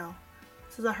 I don't know.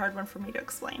 This is a hard one for me to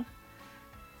explain.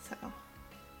 So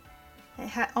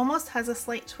it almost has a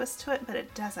slight twist to it, but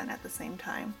it doesn't at the same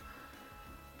time.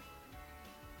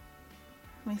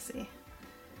 Let me see.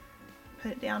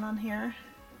 Put it down on here.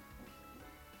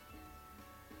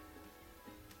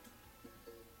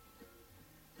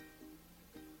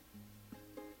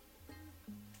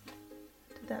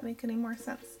 Did that make any more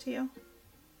sense to you?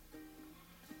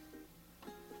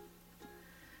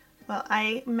 Well,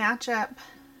 I match up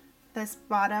this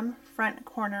bottom front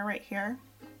corner right here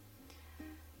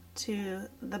to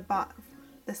the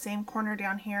same corner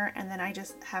down here, and then I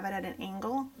just have it at an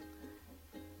angle.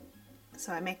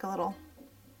 So I make a little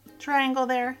triangle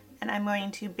there, and I'm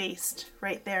going to baste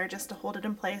right there just to hold it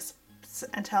in place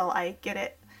until I get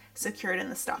it secured in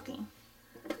the stocking.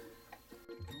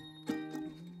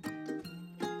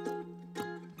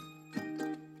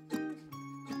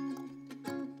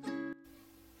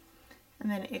 And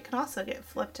then it can also get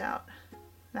flipped out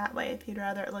that way if you'd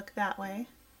rather it look that way.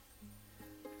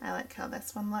 I like how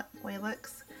this one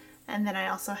looks. And then I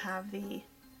also have the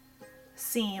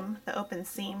seam, the open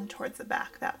seam towards the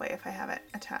back that way if I have it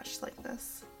attached like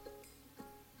this.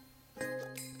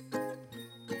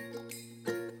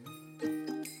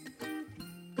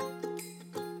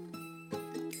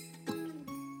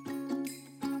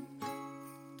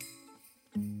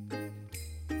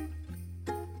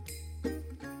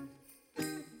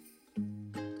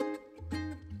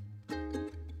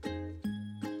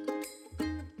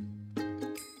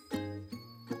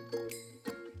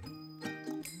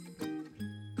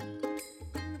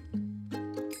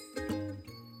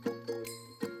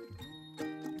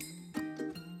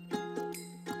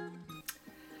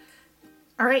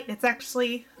 All right, it's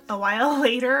actually a while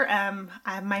later.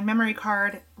 My memory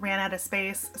card ran out of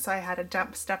space, so I had to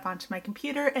dump stuff onto my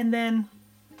computer, and then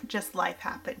just life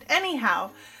happened.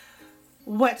 Anyhow,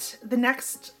 what the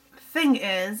next thing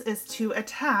is to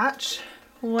attach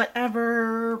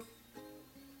whatever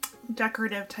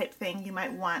decorative type thing you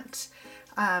might want.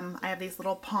 I have these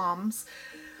little palms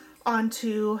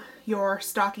onto your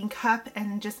stocking cup,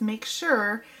 and just make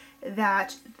sure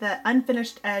that the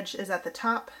unfinished edge is at the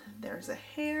top. There's a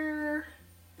hair,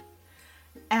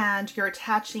 and you're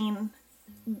attaching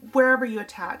wherever you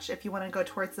attach. If you want to go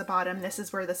towards the bottom, this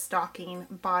is where the stocking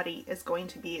body is going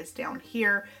to be, is down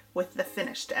here with the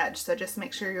finished edge. So just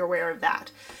make sure you're aware of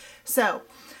that. So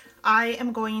I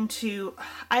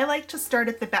like to start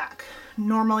at the back,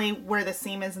 normally where the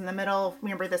seam is in the middle.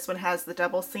 Remember, this one has the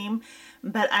double seam,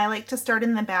 but I like to start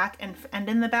in the back and end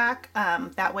in the back.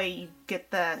 That way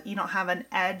you don't have an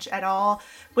edge at all.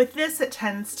 With this, it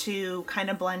tends to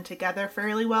kind of blend together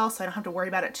fairly well, so I don't have to worry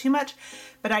about it too much,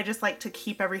 but I just like to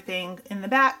keep everything in the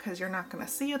back because you're not going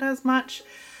to see it as much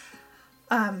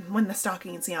when the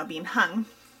stocking's, being hung.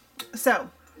 So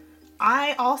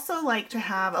I also like to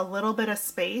have a little bit of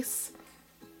space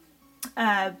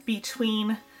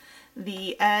between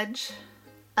the edge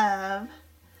of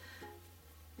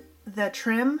the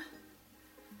trim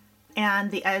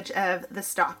and the edge of the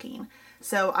stocking.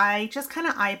 So I just kind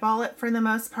of eyeball it for the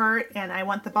most part, and I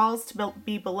want the balls to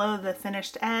be below the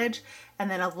finished edge,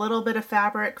 and then a little bit of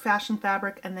fabric, fashion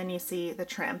fabric, and then you see the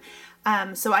trim.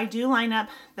 So I do line up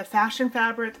the fashion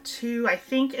fabric to, I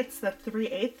think it's the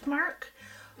 3/8 mark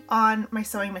on my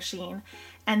sewing machine,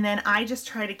 and then I just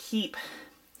try to keep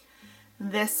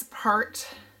this part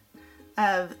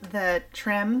of the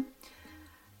trim,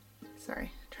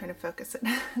 sorry, trying to focus it,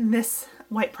 this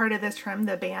white part of this trim,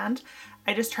 the band,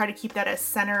 I just try to keep that as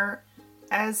center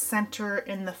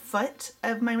in the foot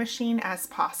of my machine as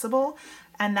possible,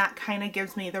 and that kind of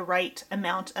gives me the right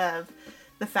amount of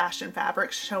the fashion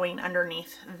fabric showing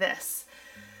underneath this.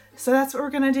 So that's what we're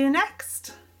gonna do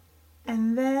next,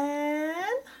 and then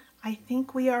I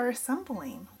think we are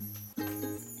assembling.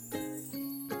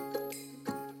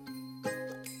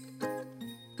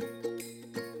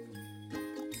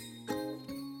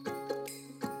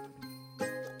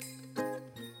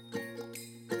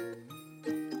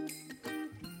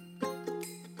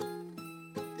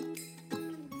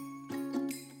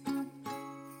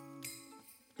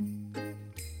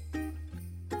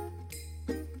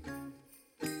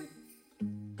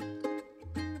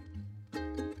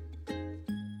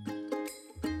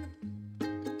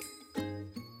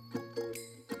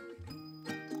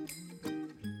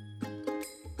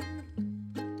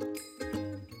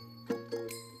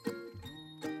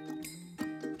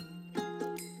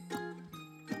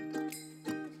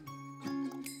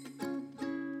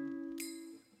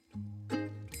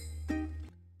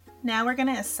 Now we're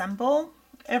going to assemble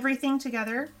everything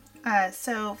together.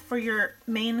 So for your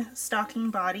main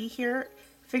stocking body here,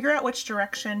 figure out which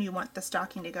direction you want the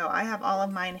stocking to go. I have all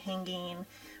of mine hanging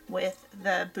with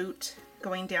the boot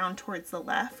going down towards the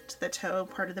left, the toe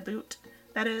part of the boot,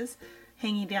 that is,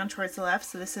 hanging down towards the left.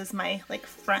 So this is my like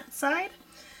front side.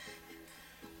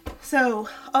 So,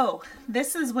 oh,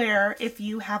 this is where if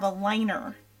you have a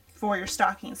liner for your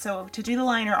stocking. So to do the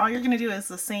liner, all you're going to do is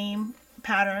the same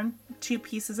pattern, 2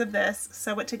 pieces of this,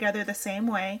 sew it together the same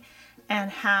way, and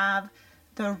have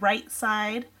the right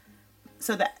side,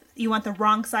 so that you want the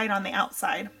wrong side on the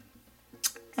outside.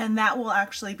 And that will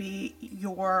actually be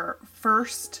your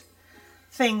first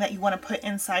thing that you want to put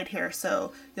inside here.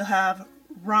 So you'll have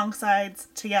wrong sides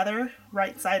together,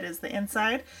 right side is the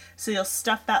inside. So you'll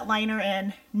stuff that liner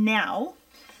in now.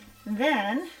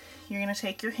 Then you're going to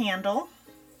take your handle,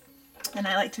 and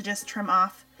I like to just trim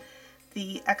off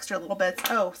the extra little bits.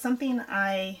 Oh, something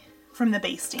from the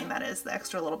basting, that is, the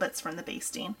extra little bits from the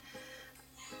basting,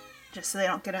 just so they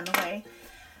don't get in the way.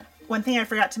 One thing I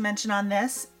forgot to mention on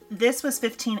this was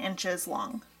 15 inches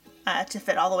long to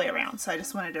fit all the way around. So I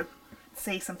just wanted to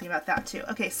say something about that too.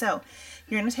 Okay, so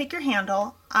you're going to take your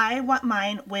handle. I want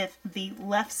mine with the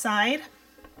left side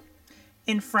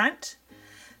in front.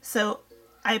 So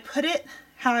I put it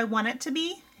how I want it to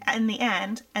be in the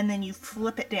end, and then you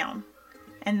flip it down.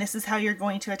 And this is how you're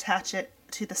going to attach it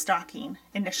to the stocking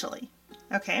initially.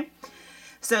 Okay,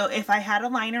 so if I had a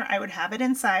liner, I would have it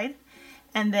inside,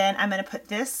 and then I'm going to put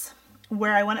this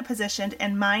where I want it positioned.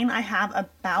 And mine, I have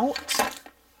about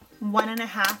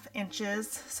 1.5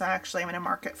 inches. So actually I'm going to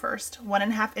mark it first,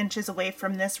 1.5 inches away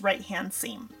from this right hand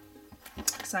seam.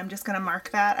 So I'm just going to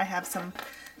mark that. I have some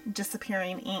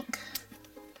disappearing ink.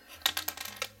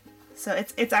 So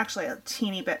it's actually a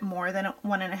teeny bit more than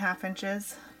 1.5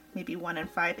 inches, maybe 1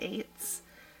 5/8.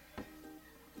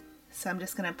 So I'm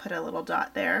just going to put a little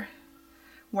dot there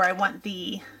where I want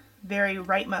the very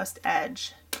rightmost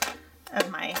edge of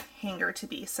my hanger to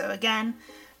be. So again,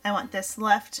 I want this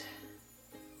left.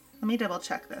 Let me double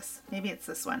check this. Maybe it's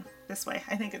this one. This way.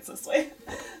 I think it's this way.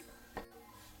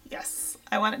 Yes,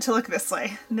 I want it to look this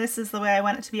way. This is the way I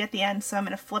want it to be at the end. So I'm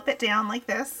going to flip it down like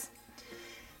this.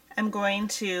 I'm going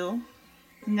to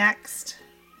next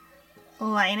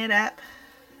line it up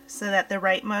so that the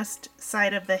rightmost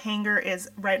side of the hanger is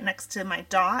right next to my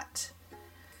dot.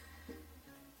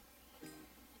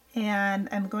 And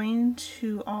I'm going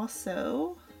to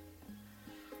also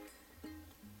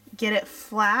get it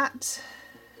flat.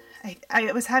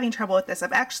 I was having trouble with this.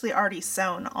 I've actually already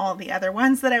sewn all the other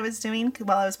ones that I was doing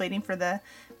while I was waiting for the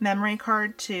memory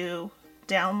card to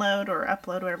download or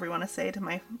upload, whatever you want to say, to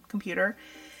my computer.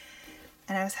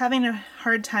 And I was having a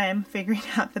hard time figuring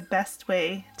out the best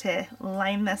way to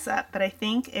line this up. But I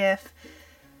think if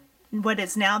what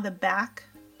is now the back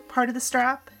part of the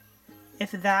strap,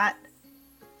 if that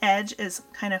edge is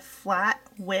kind of flat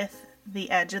with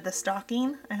the edge of the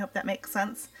stocking, I hope that makes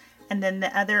sense. And then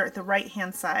the right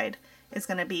hand side is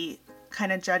going to be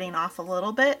kind of jutting off a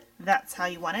little bit. That's how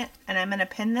you want it. And I'm going to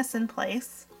pin this in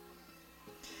place,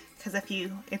 because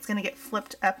it's going to get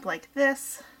flipped up like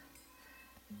this.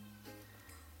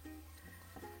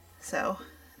 So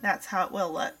that's how it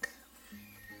will look.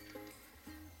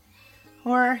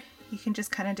 Or you can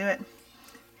just kind of do it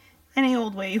any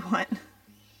old way you want.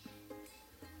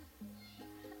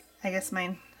 I guess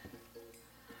mine,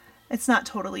 it's not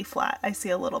totally flat. I see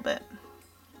a little bit.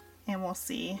 And we'll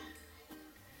see.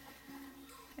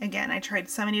 Again, I tried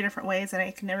so many different ways and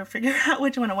I can never figure out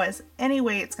which one it was. Any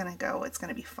way it's going to go, it's going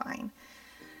to be fine.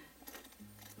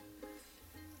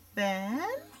 Then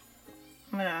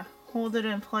I'm going to hold it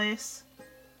in place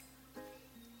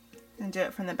and do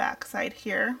it from the back side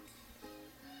here.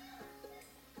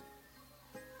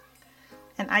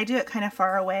 And I do it kind of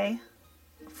far away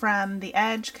from the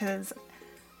edge because,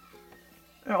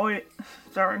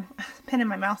 sorry, pin in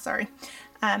my mouth, sorry.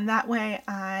 That way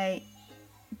I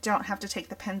don't have to take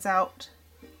the pins out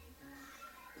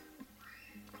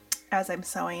as I'm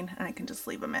sewing, and I can just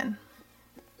leave them in.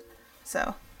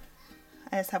 So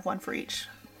I just have one for each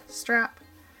strap,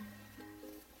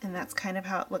 and that's kind of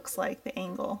how it looks like, the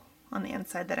angle on the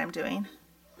inside that I'm doing.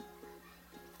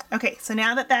 Okay, so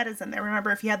now that that is in there,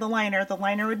 remember if you had the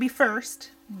liner would be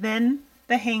first, then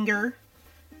the hanger,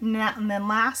 and then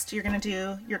last you're going to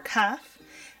do your cuff,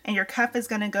 and your cuff is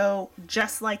going to go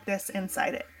just like this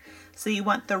inside it. So you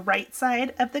want the right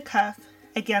side of the cuff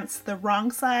against the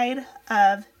wrong side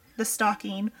of the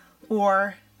stocking,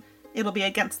 or it'll be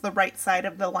against the right side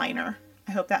of the liner.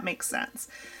 I hope that makes sense.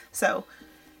 So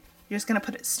you're just going to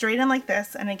put it straight in like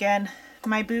this, and again,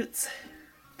 my boots,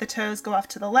 the toes go off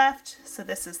to the left, so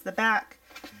this is the back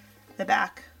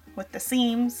with the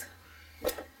seams,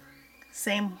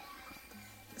 same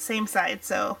side,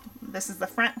 so this is the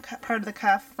front part of the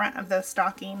cuff, front of the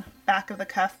stocking, back of the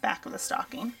cuff, back of the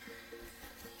stocking.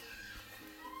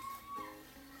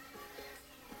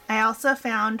 I also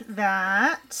found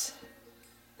that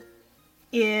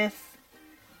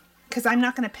because I'm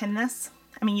not going to pin this,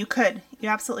 I mean, you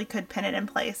absolutely could pin it in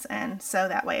place and sew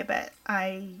that way, but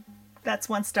that's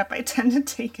one step I tend to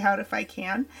take out if I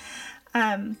can.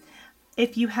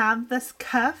 If you have this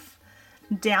cuff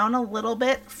down a little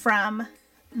bit from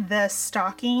the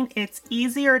stocking, it's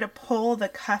easier to pull the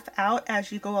cuff out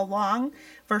as you go along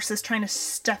versus trying to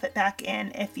stuff it back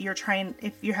in if you're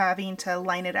having to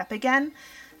line it up again.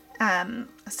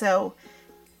 So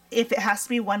if it has to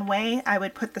be one way, I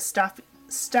would put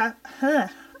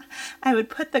I would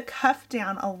put the cuff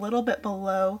down a little bit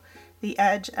below the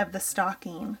edge of the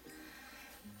stocking,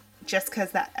 just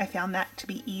because I found that to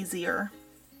be easier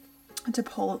to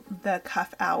pull the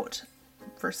cuff out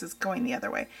versus going the other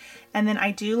way. And then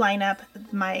I do line up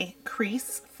my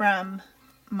crease from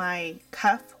my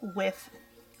cuff with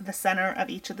the center of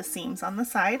each of the seams on the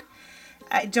side.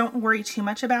 I don't worry too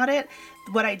much about it.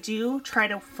 What I do try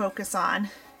to focus on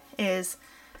is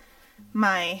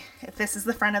if this is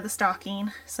the front of the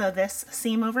stocking, so this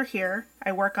seam over here,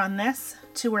 I work on this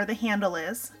to where the handle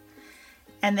is.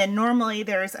 And then normally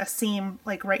there's a seam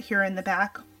like right here in the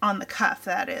back on the cuff,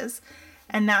 that is.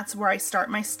 And that's where I start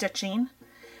my stitching,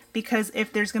 because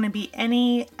if there's going to be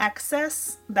any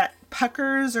excess that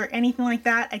puckers or anything like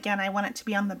that, again, I want it to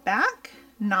be on the back,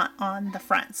 not on the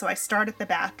front. So I start at the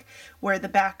back where the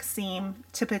back seam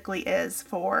typically is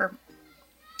for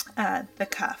the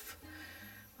cuff,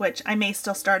 which I may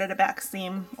still start at a back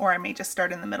seam, or I may just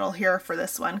start in the middle here for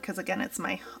this one, because again, it's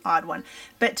my odd one.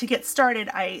 But to get started,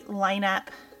 I line up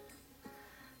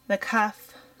the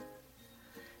cuff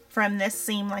from this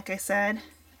seam, like I said,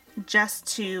 just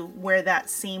to where that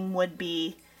seam would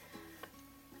be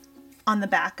on the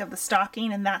back of the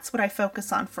stocking, and that's what I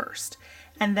focus on first.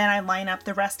 And then I line up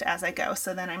the rest as I go.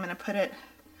 So then I'm going to put it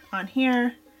on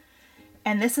here,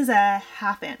 and this is a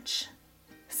 1/2 inch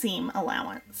seam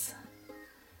allowance.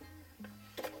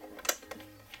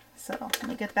 So let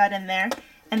me get that in there.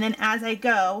 And then as I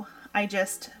go, I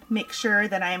just make sure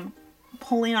that I'm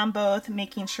pulling on both,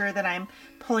 making sure that I'm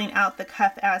pulling out the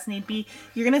cuff as need be.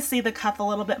 You're going to see the cuff a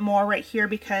little bit more right here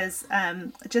because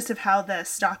just of how the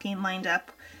stocking lined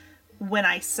up when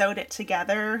I sewed it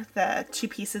together, the two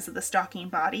pieces of the stocking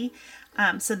body.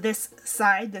 So this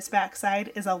back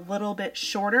side is a little bit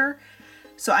shorter.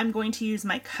 So I'm going to use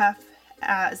my cuff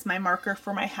as my marker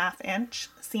for my 1/2 inch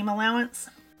seam allowance.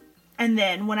 And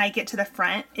then when I get to the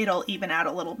front, it'll even out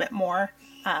a little bit more.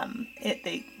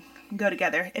 They go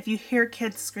together. If you hear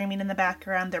kids screaming in the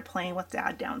background, they're playing with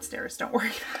Dad downstairs. Don't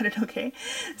worry about it, okay?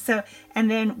 So,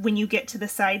 and then when you get to the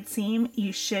side seam,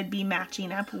 you should be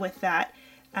matching up with that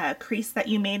crease that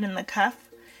you made in the cuff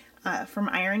from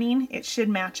ironing. It should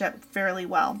match up fairly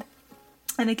well.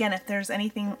 And again, if there's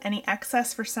any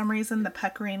excess for some reason, the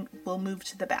puckering will move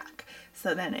to the back,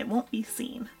 so then it won't be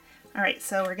seen. All right,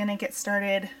 so we're gonna get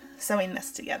started sewing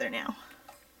this together now.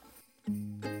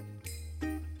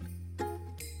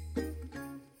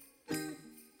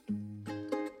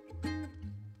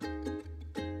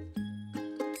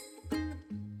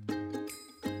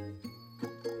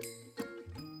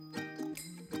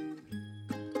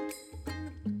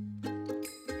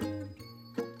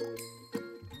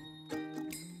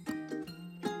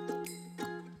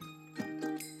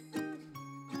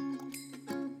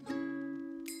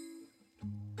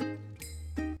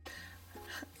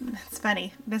 It's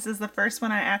funny, this is the first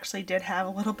one I actually did have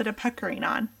a little bit of puckering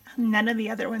on. None of the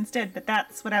other ones did, but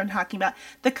that's what I'm talking about.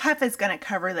 The cuff is going to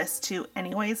cover this too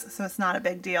anyways, so it's not a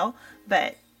big deal,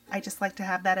 but I just like to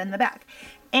have that in the back.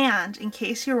 And in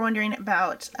case you're wondering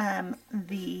about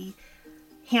the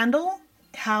handle,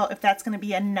 if that's going to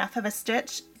be enough of a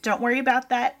stitch, don't worry about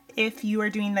that. If you are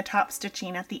doing the top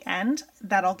stitching at the end,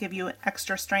 that'll give you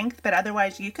extra strength, but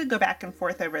otherwise you could go back and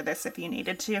forth over this if you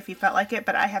needed to, if you felt like it.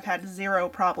 But I have had zero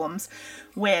problems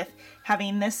with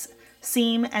having this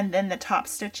seam and then the top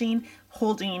stitching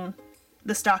holding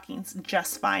the stockings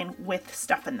just fine with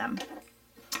stuff in them.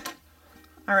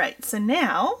 All right, so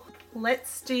now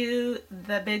let's do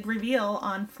the big reveal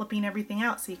on flipping everything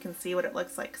out so you can see what it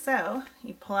looks like. So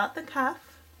you pull out the cuff,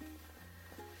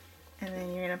 and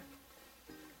then you're gonna,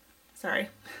 sorry,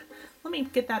 let me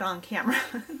get that on camera.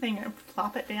 Then you're gonna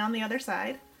plop it down the other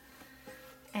side,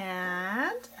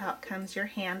 and out comes your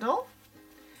handle.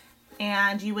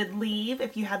 And you would leave,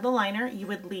 if you had the liner, you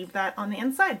would leave that on the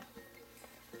inside,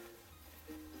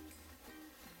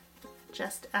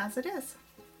 just as it is.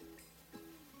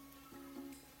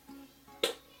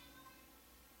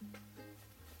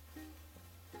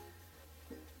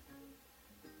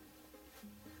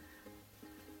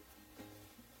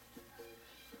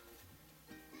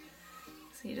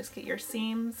 So you just get your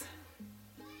seams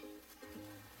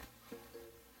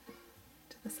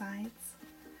to the sides.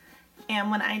 And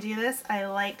when I do this, I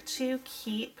like to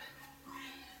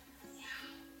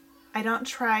I don't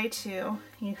try to,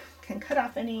 you can cut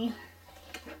off any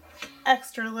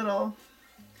extra little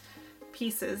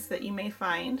pieces that you may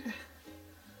find,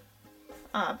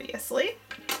 obviously.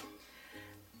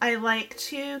 I like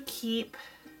to keep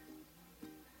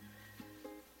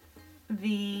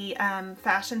the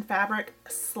fashion fabric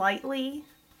slightly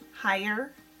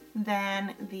higher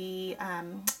than the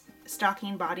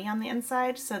stocking body on the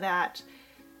inside so that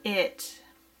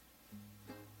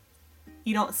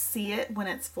you don't see it when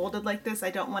it's folded like this. I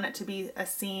don't want it to be a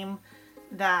seam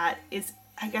that is,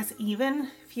 I guess, even,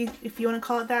 if you want to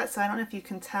call it that. So I don't know if you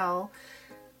can tell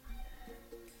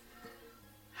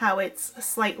how it's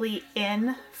slightly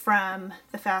in from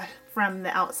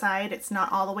the outside. It's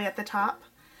not all the way at the top.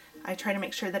 I try to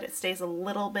make sure that it stays a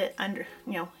little bit under,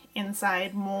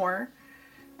 inside more,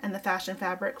 and the fashion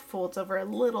fabric folds over a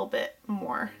little bit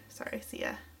more. Sorry,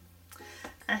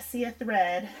 I see a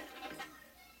thread.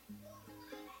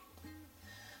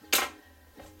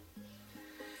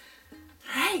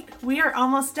 Alright, we are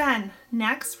almost done.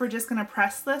 Next, we're just going to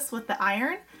press this with the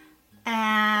iron,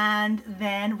 and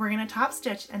then we're going to top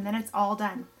stitch, and then it's all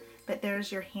done. But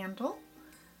there's your handle,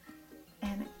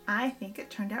 and I think it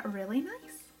turned out really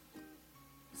nice.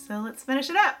 So let's finish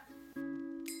it up.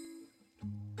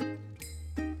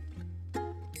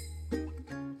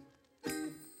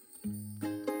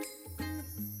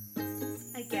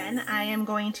 Again, I am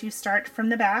going to start from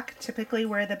the back, typically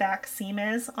where the back seam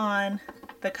is on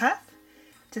the cuff,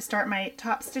 to start my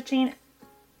top stitching.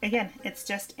 Again, it's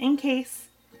just in case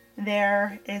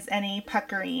there is any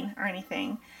puckering or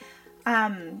anything.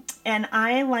 And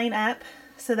I line up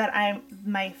so that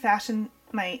my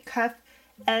cuff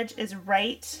edge is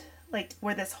right, like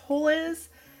where this hole is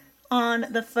on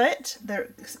the foot, the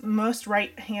most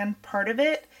right hand part of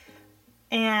it.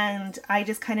 And I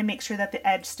just kind of make sure that the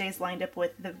edge stays lined up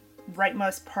with the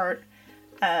rightmost part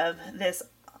of this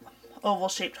oval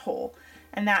shaped hole.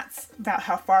 And that's about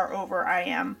how far over I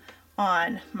am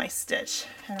on my stitch.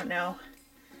 I don't know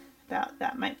about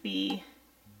that.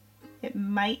 It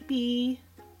might be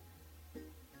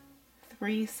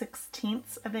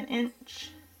 3/16 of an inch.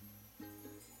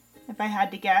 If I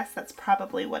had to guess, that's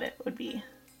probably what it would be.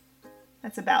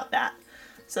 That's about that.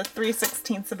 So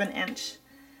 3/16 of an inch.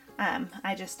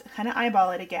 I just kind of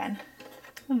eyeball it again.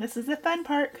 And this is the fun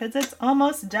part because it's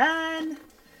almost done.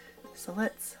 So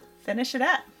let's finish it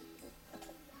up.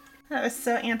 That was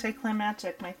so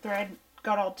anticlimactic. My thread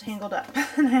got all tangled up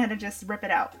and I had to just rip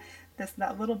it out.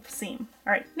 That little seam.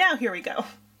 All right, now here we go.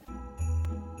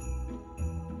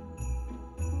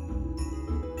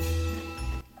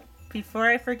 Before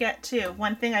I forget too,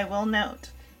 one thing I will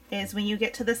note is when you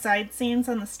get to the side seams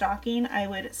on the stocking, I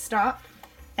would stop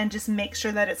and just make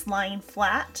sure that it's lying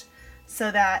flat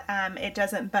so that it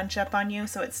doesn't bunch up on you,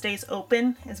 so it stays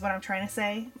open is what I'm trying to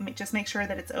say. Just make sure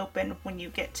that it's open when you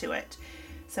get to it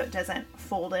so it doesn't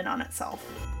fold in on itself.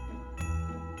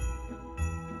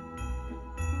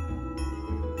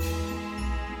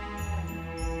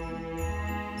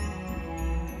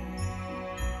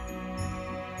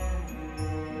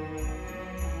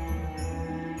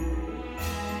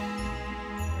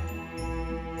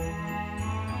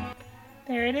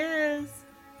 There it is,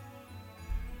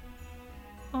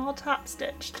 all top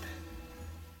stitched.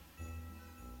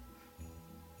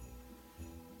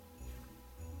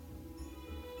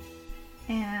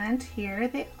 And here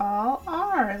they all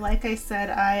are. Like I said,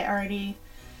 I already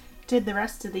did the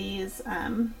rest of these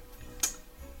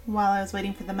while I was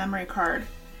waiting for the memory card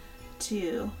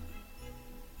to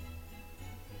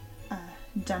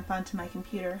dump onto my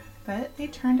computer, but they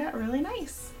turned out really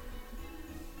nice.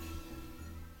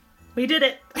 We did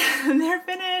it! They're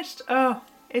finished! Oh,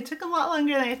 it took a lot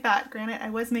longer than I thought. Granted, I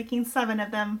was making 7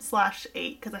 of them /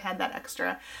 8 because I had that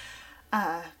extra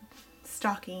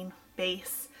stocking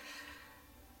base.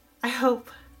 I hope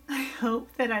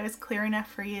that I was clear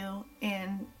enough for you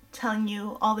in telling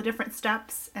you all the different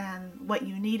steps and what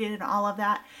you needed and all of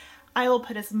that. I will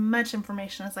put as much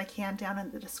information as I can down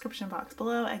in the description box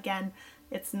below. Again,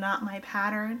 it's not my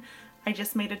pattern. I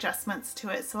just made adjustments to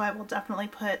it, so I will definitely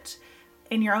put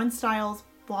in your own styles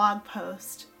blog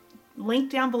post link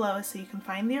down below so you can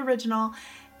find the original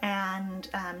and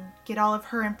get all of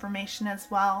her information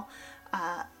as well.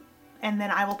 And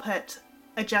then I will put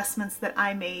adjustments that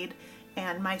I made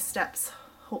and my steps.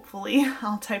 Hopefully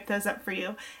I'll type those up for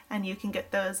you and you can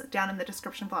get those down in the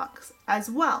description box as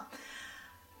well.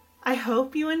 I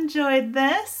hope you enjoyed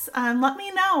this. Let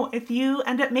me know if you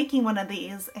end up making one of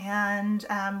these and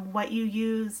what you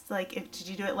used. Like, did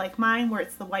you do it like mine where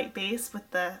it's the white base with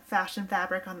the fashion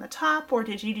fabric on the top, or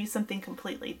did you do something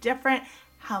completely different?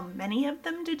 How many of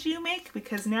them did you make?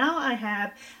 Because now I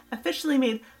have officially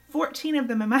made 14 of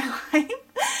them in my life,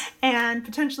 and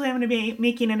potentially I'm going to be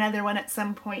making another one at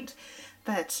some point.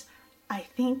 But I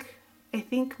think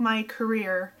my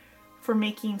career for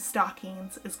making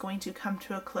stockings is going to come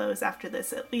to a close after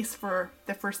this, at least for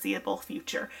the foreseeable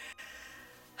future.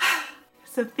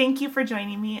 So thank you for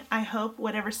joining me. I hope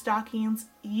whatever stockings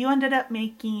you ended up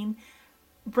making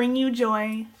bring you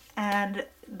joy, and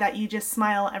that you just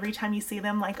smile every time you see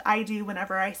them, like I do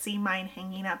whenever I see mine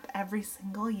hanging up every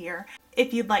single year.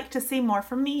 If you'd like to see more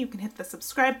from me, you can hit the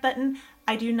subscribe button.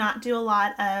 I do not do a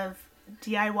lot of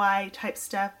DIY type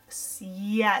stuff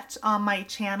yet on my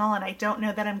channel, and I don't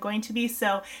know that I'm going to be,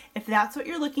 so if that's what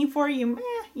you're looking for, you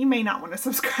may not want to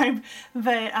subscribe.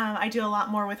 But I do a lot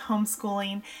more with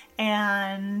homeschooling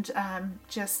and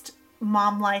just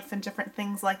mom life and different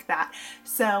things like that.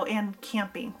 So, and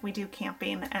camping, we do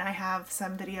camping, and I have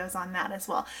some videos on that as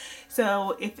well.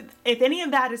 So if any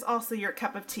of that is also your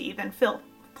cup of tea, then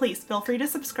please feel free to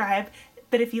subscribe.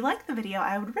 But if you like the video,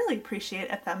 I would really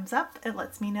appreciate a thumbs up. It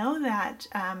lets me know that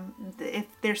if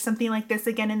there's something like this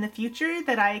again in the future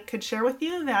that I could share with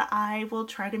you, that I will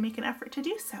try to make an effort to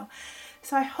do so.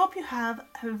 So I hope you have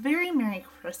a very Merry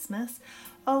Christmas,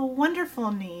 a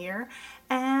wonderful New Year,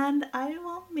 and I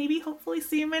will maybe hopefully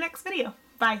see you in my next video.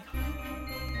 Bye.